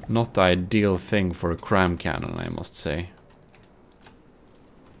 Not the ideal thing for a cram cannon, I must say.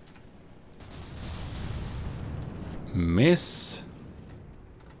 Miss.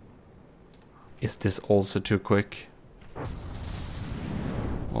 Is this also too quick?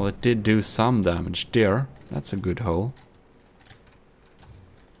 Well, it did do some damage there. That's a good hole.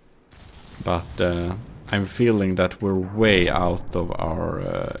 But I'm feeling that we're way out of our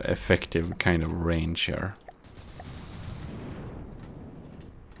effective kind of range here.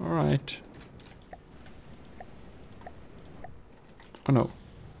 Alright. Oh no.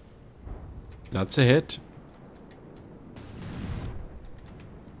 That's a hit.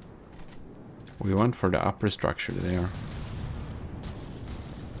 We went for the upper structure there.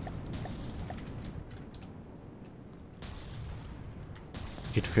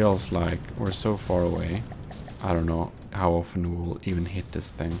 It feels like we're so far away. I don't know how often we will even hit this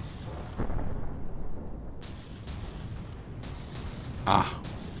thing. Ah,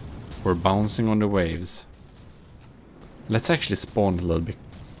 we're bouncing on the waves. Let's actually spawn a little bit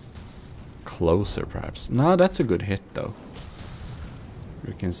closer perhaps. No, that's a good hit though.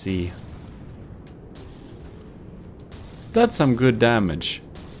 You can see that's some good damage.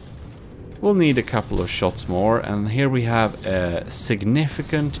 We'll need a couple of shots more, and here we have a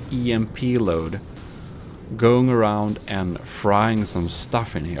significant EMP load going around and frying some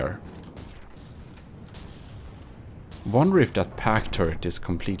stuff in here. Wonder if that pack turret is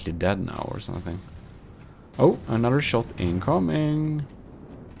completely dead now or something. Oh, another shot incoming.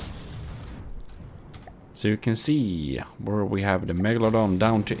 So you can see where we have the Megalodon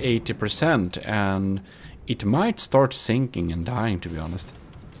down to 80%, and it might start sinking and dying, to be honest.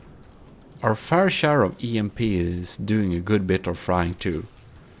 Our fair share of EMP is doing a good bit of frying too.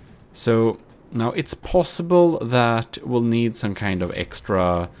 So now it's possible that we'll need some kind of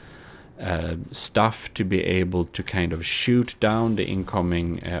extra stuff to be able to kind of shoot down the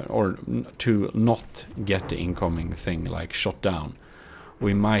incoming, or to not get the incoming thing like shot down.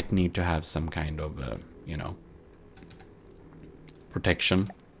 We might need to have some kind of, you know, protection.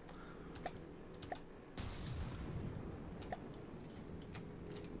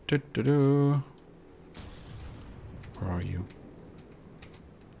 Where are you?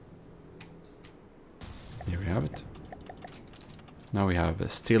 Here we have it. Now we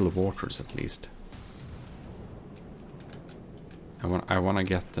have still waters at least. I want to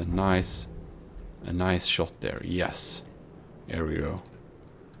get a nice shot there. Yes, there we go.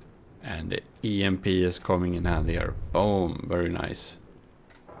 And the EMP is coming in handy here. Boom, very nice.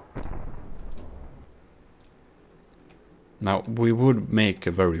 Now, we would make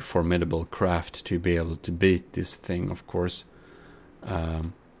a very formidable craft to be able to beat this thing, of course.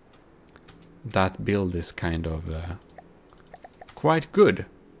 That build is kind of quite good.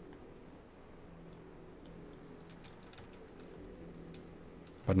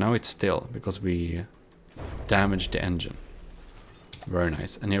 But now it's still, because we damaged the engine. Very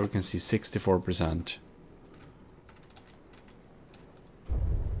nice. And here we can see 64%.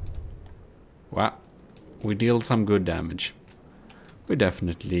 Wow. We deal some good damage. We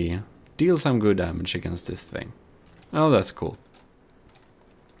definitely deal some good damage against this thing. Oh, that's cool.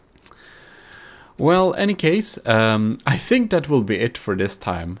 Well, any case, I think that will be it for this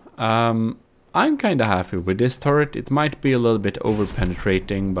time. I'm kind of happy with this turret. It might be a little bit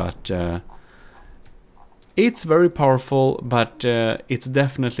over-penetrating, but it's very powerful, but it's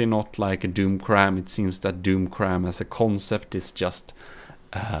definitely not like a Doom CRAM. It seems that Doom CRAM as a concept is just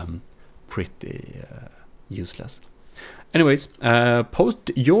pretty useless. Anyways,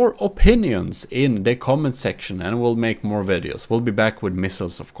 post your opinions in the comment section and we'll make more videos. We'll be back with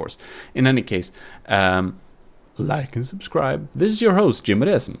missiles, of course. In any case, like and subscribe. This is your host, Jim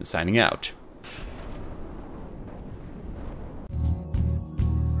signing out.